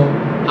它，就是说，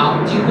好，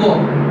经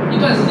过一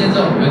段时间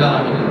之后，你会到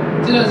达平衡。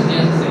这段时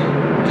间是谁？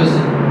就是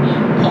你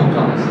碰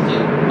撞的时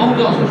间，碰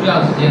撞所需要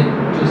的时间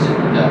就是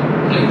你的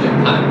collision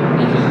time，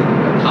也就是你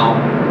的涛。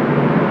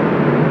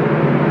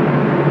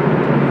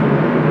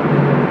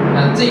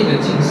那这个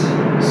形式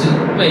是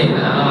最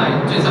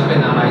常被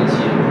拿来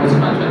解波兹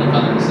曼传递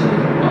方程式的一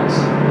种方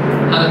式。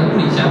它的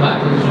物理想法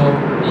就是说，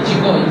你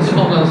经过一次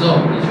碰撞之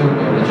后，你就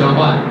有了交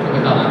换，就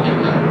会到达平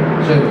衡。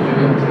所以我就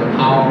用这个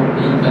涛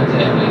d 分之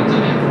m 零减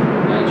f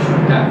来取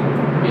代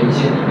原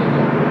先你那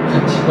个很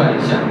奇怪的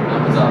项，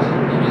不知道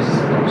里面是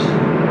什么东西。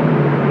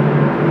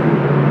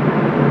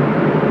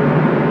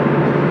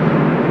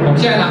我们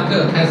下一堂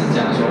课开始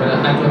讲所谓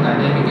的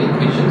hydrodynamic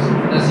equations，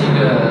 那是一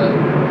个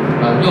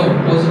用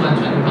波兹曼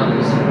传递方程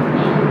式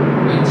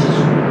为基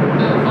础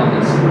的方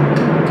程式，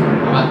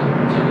好吧？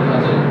今天就到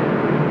这里。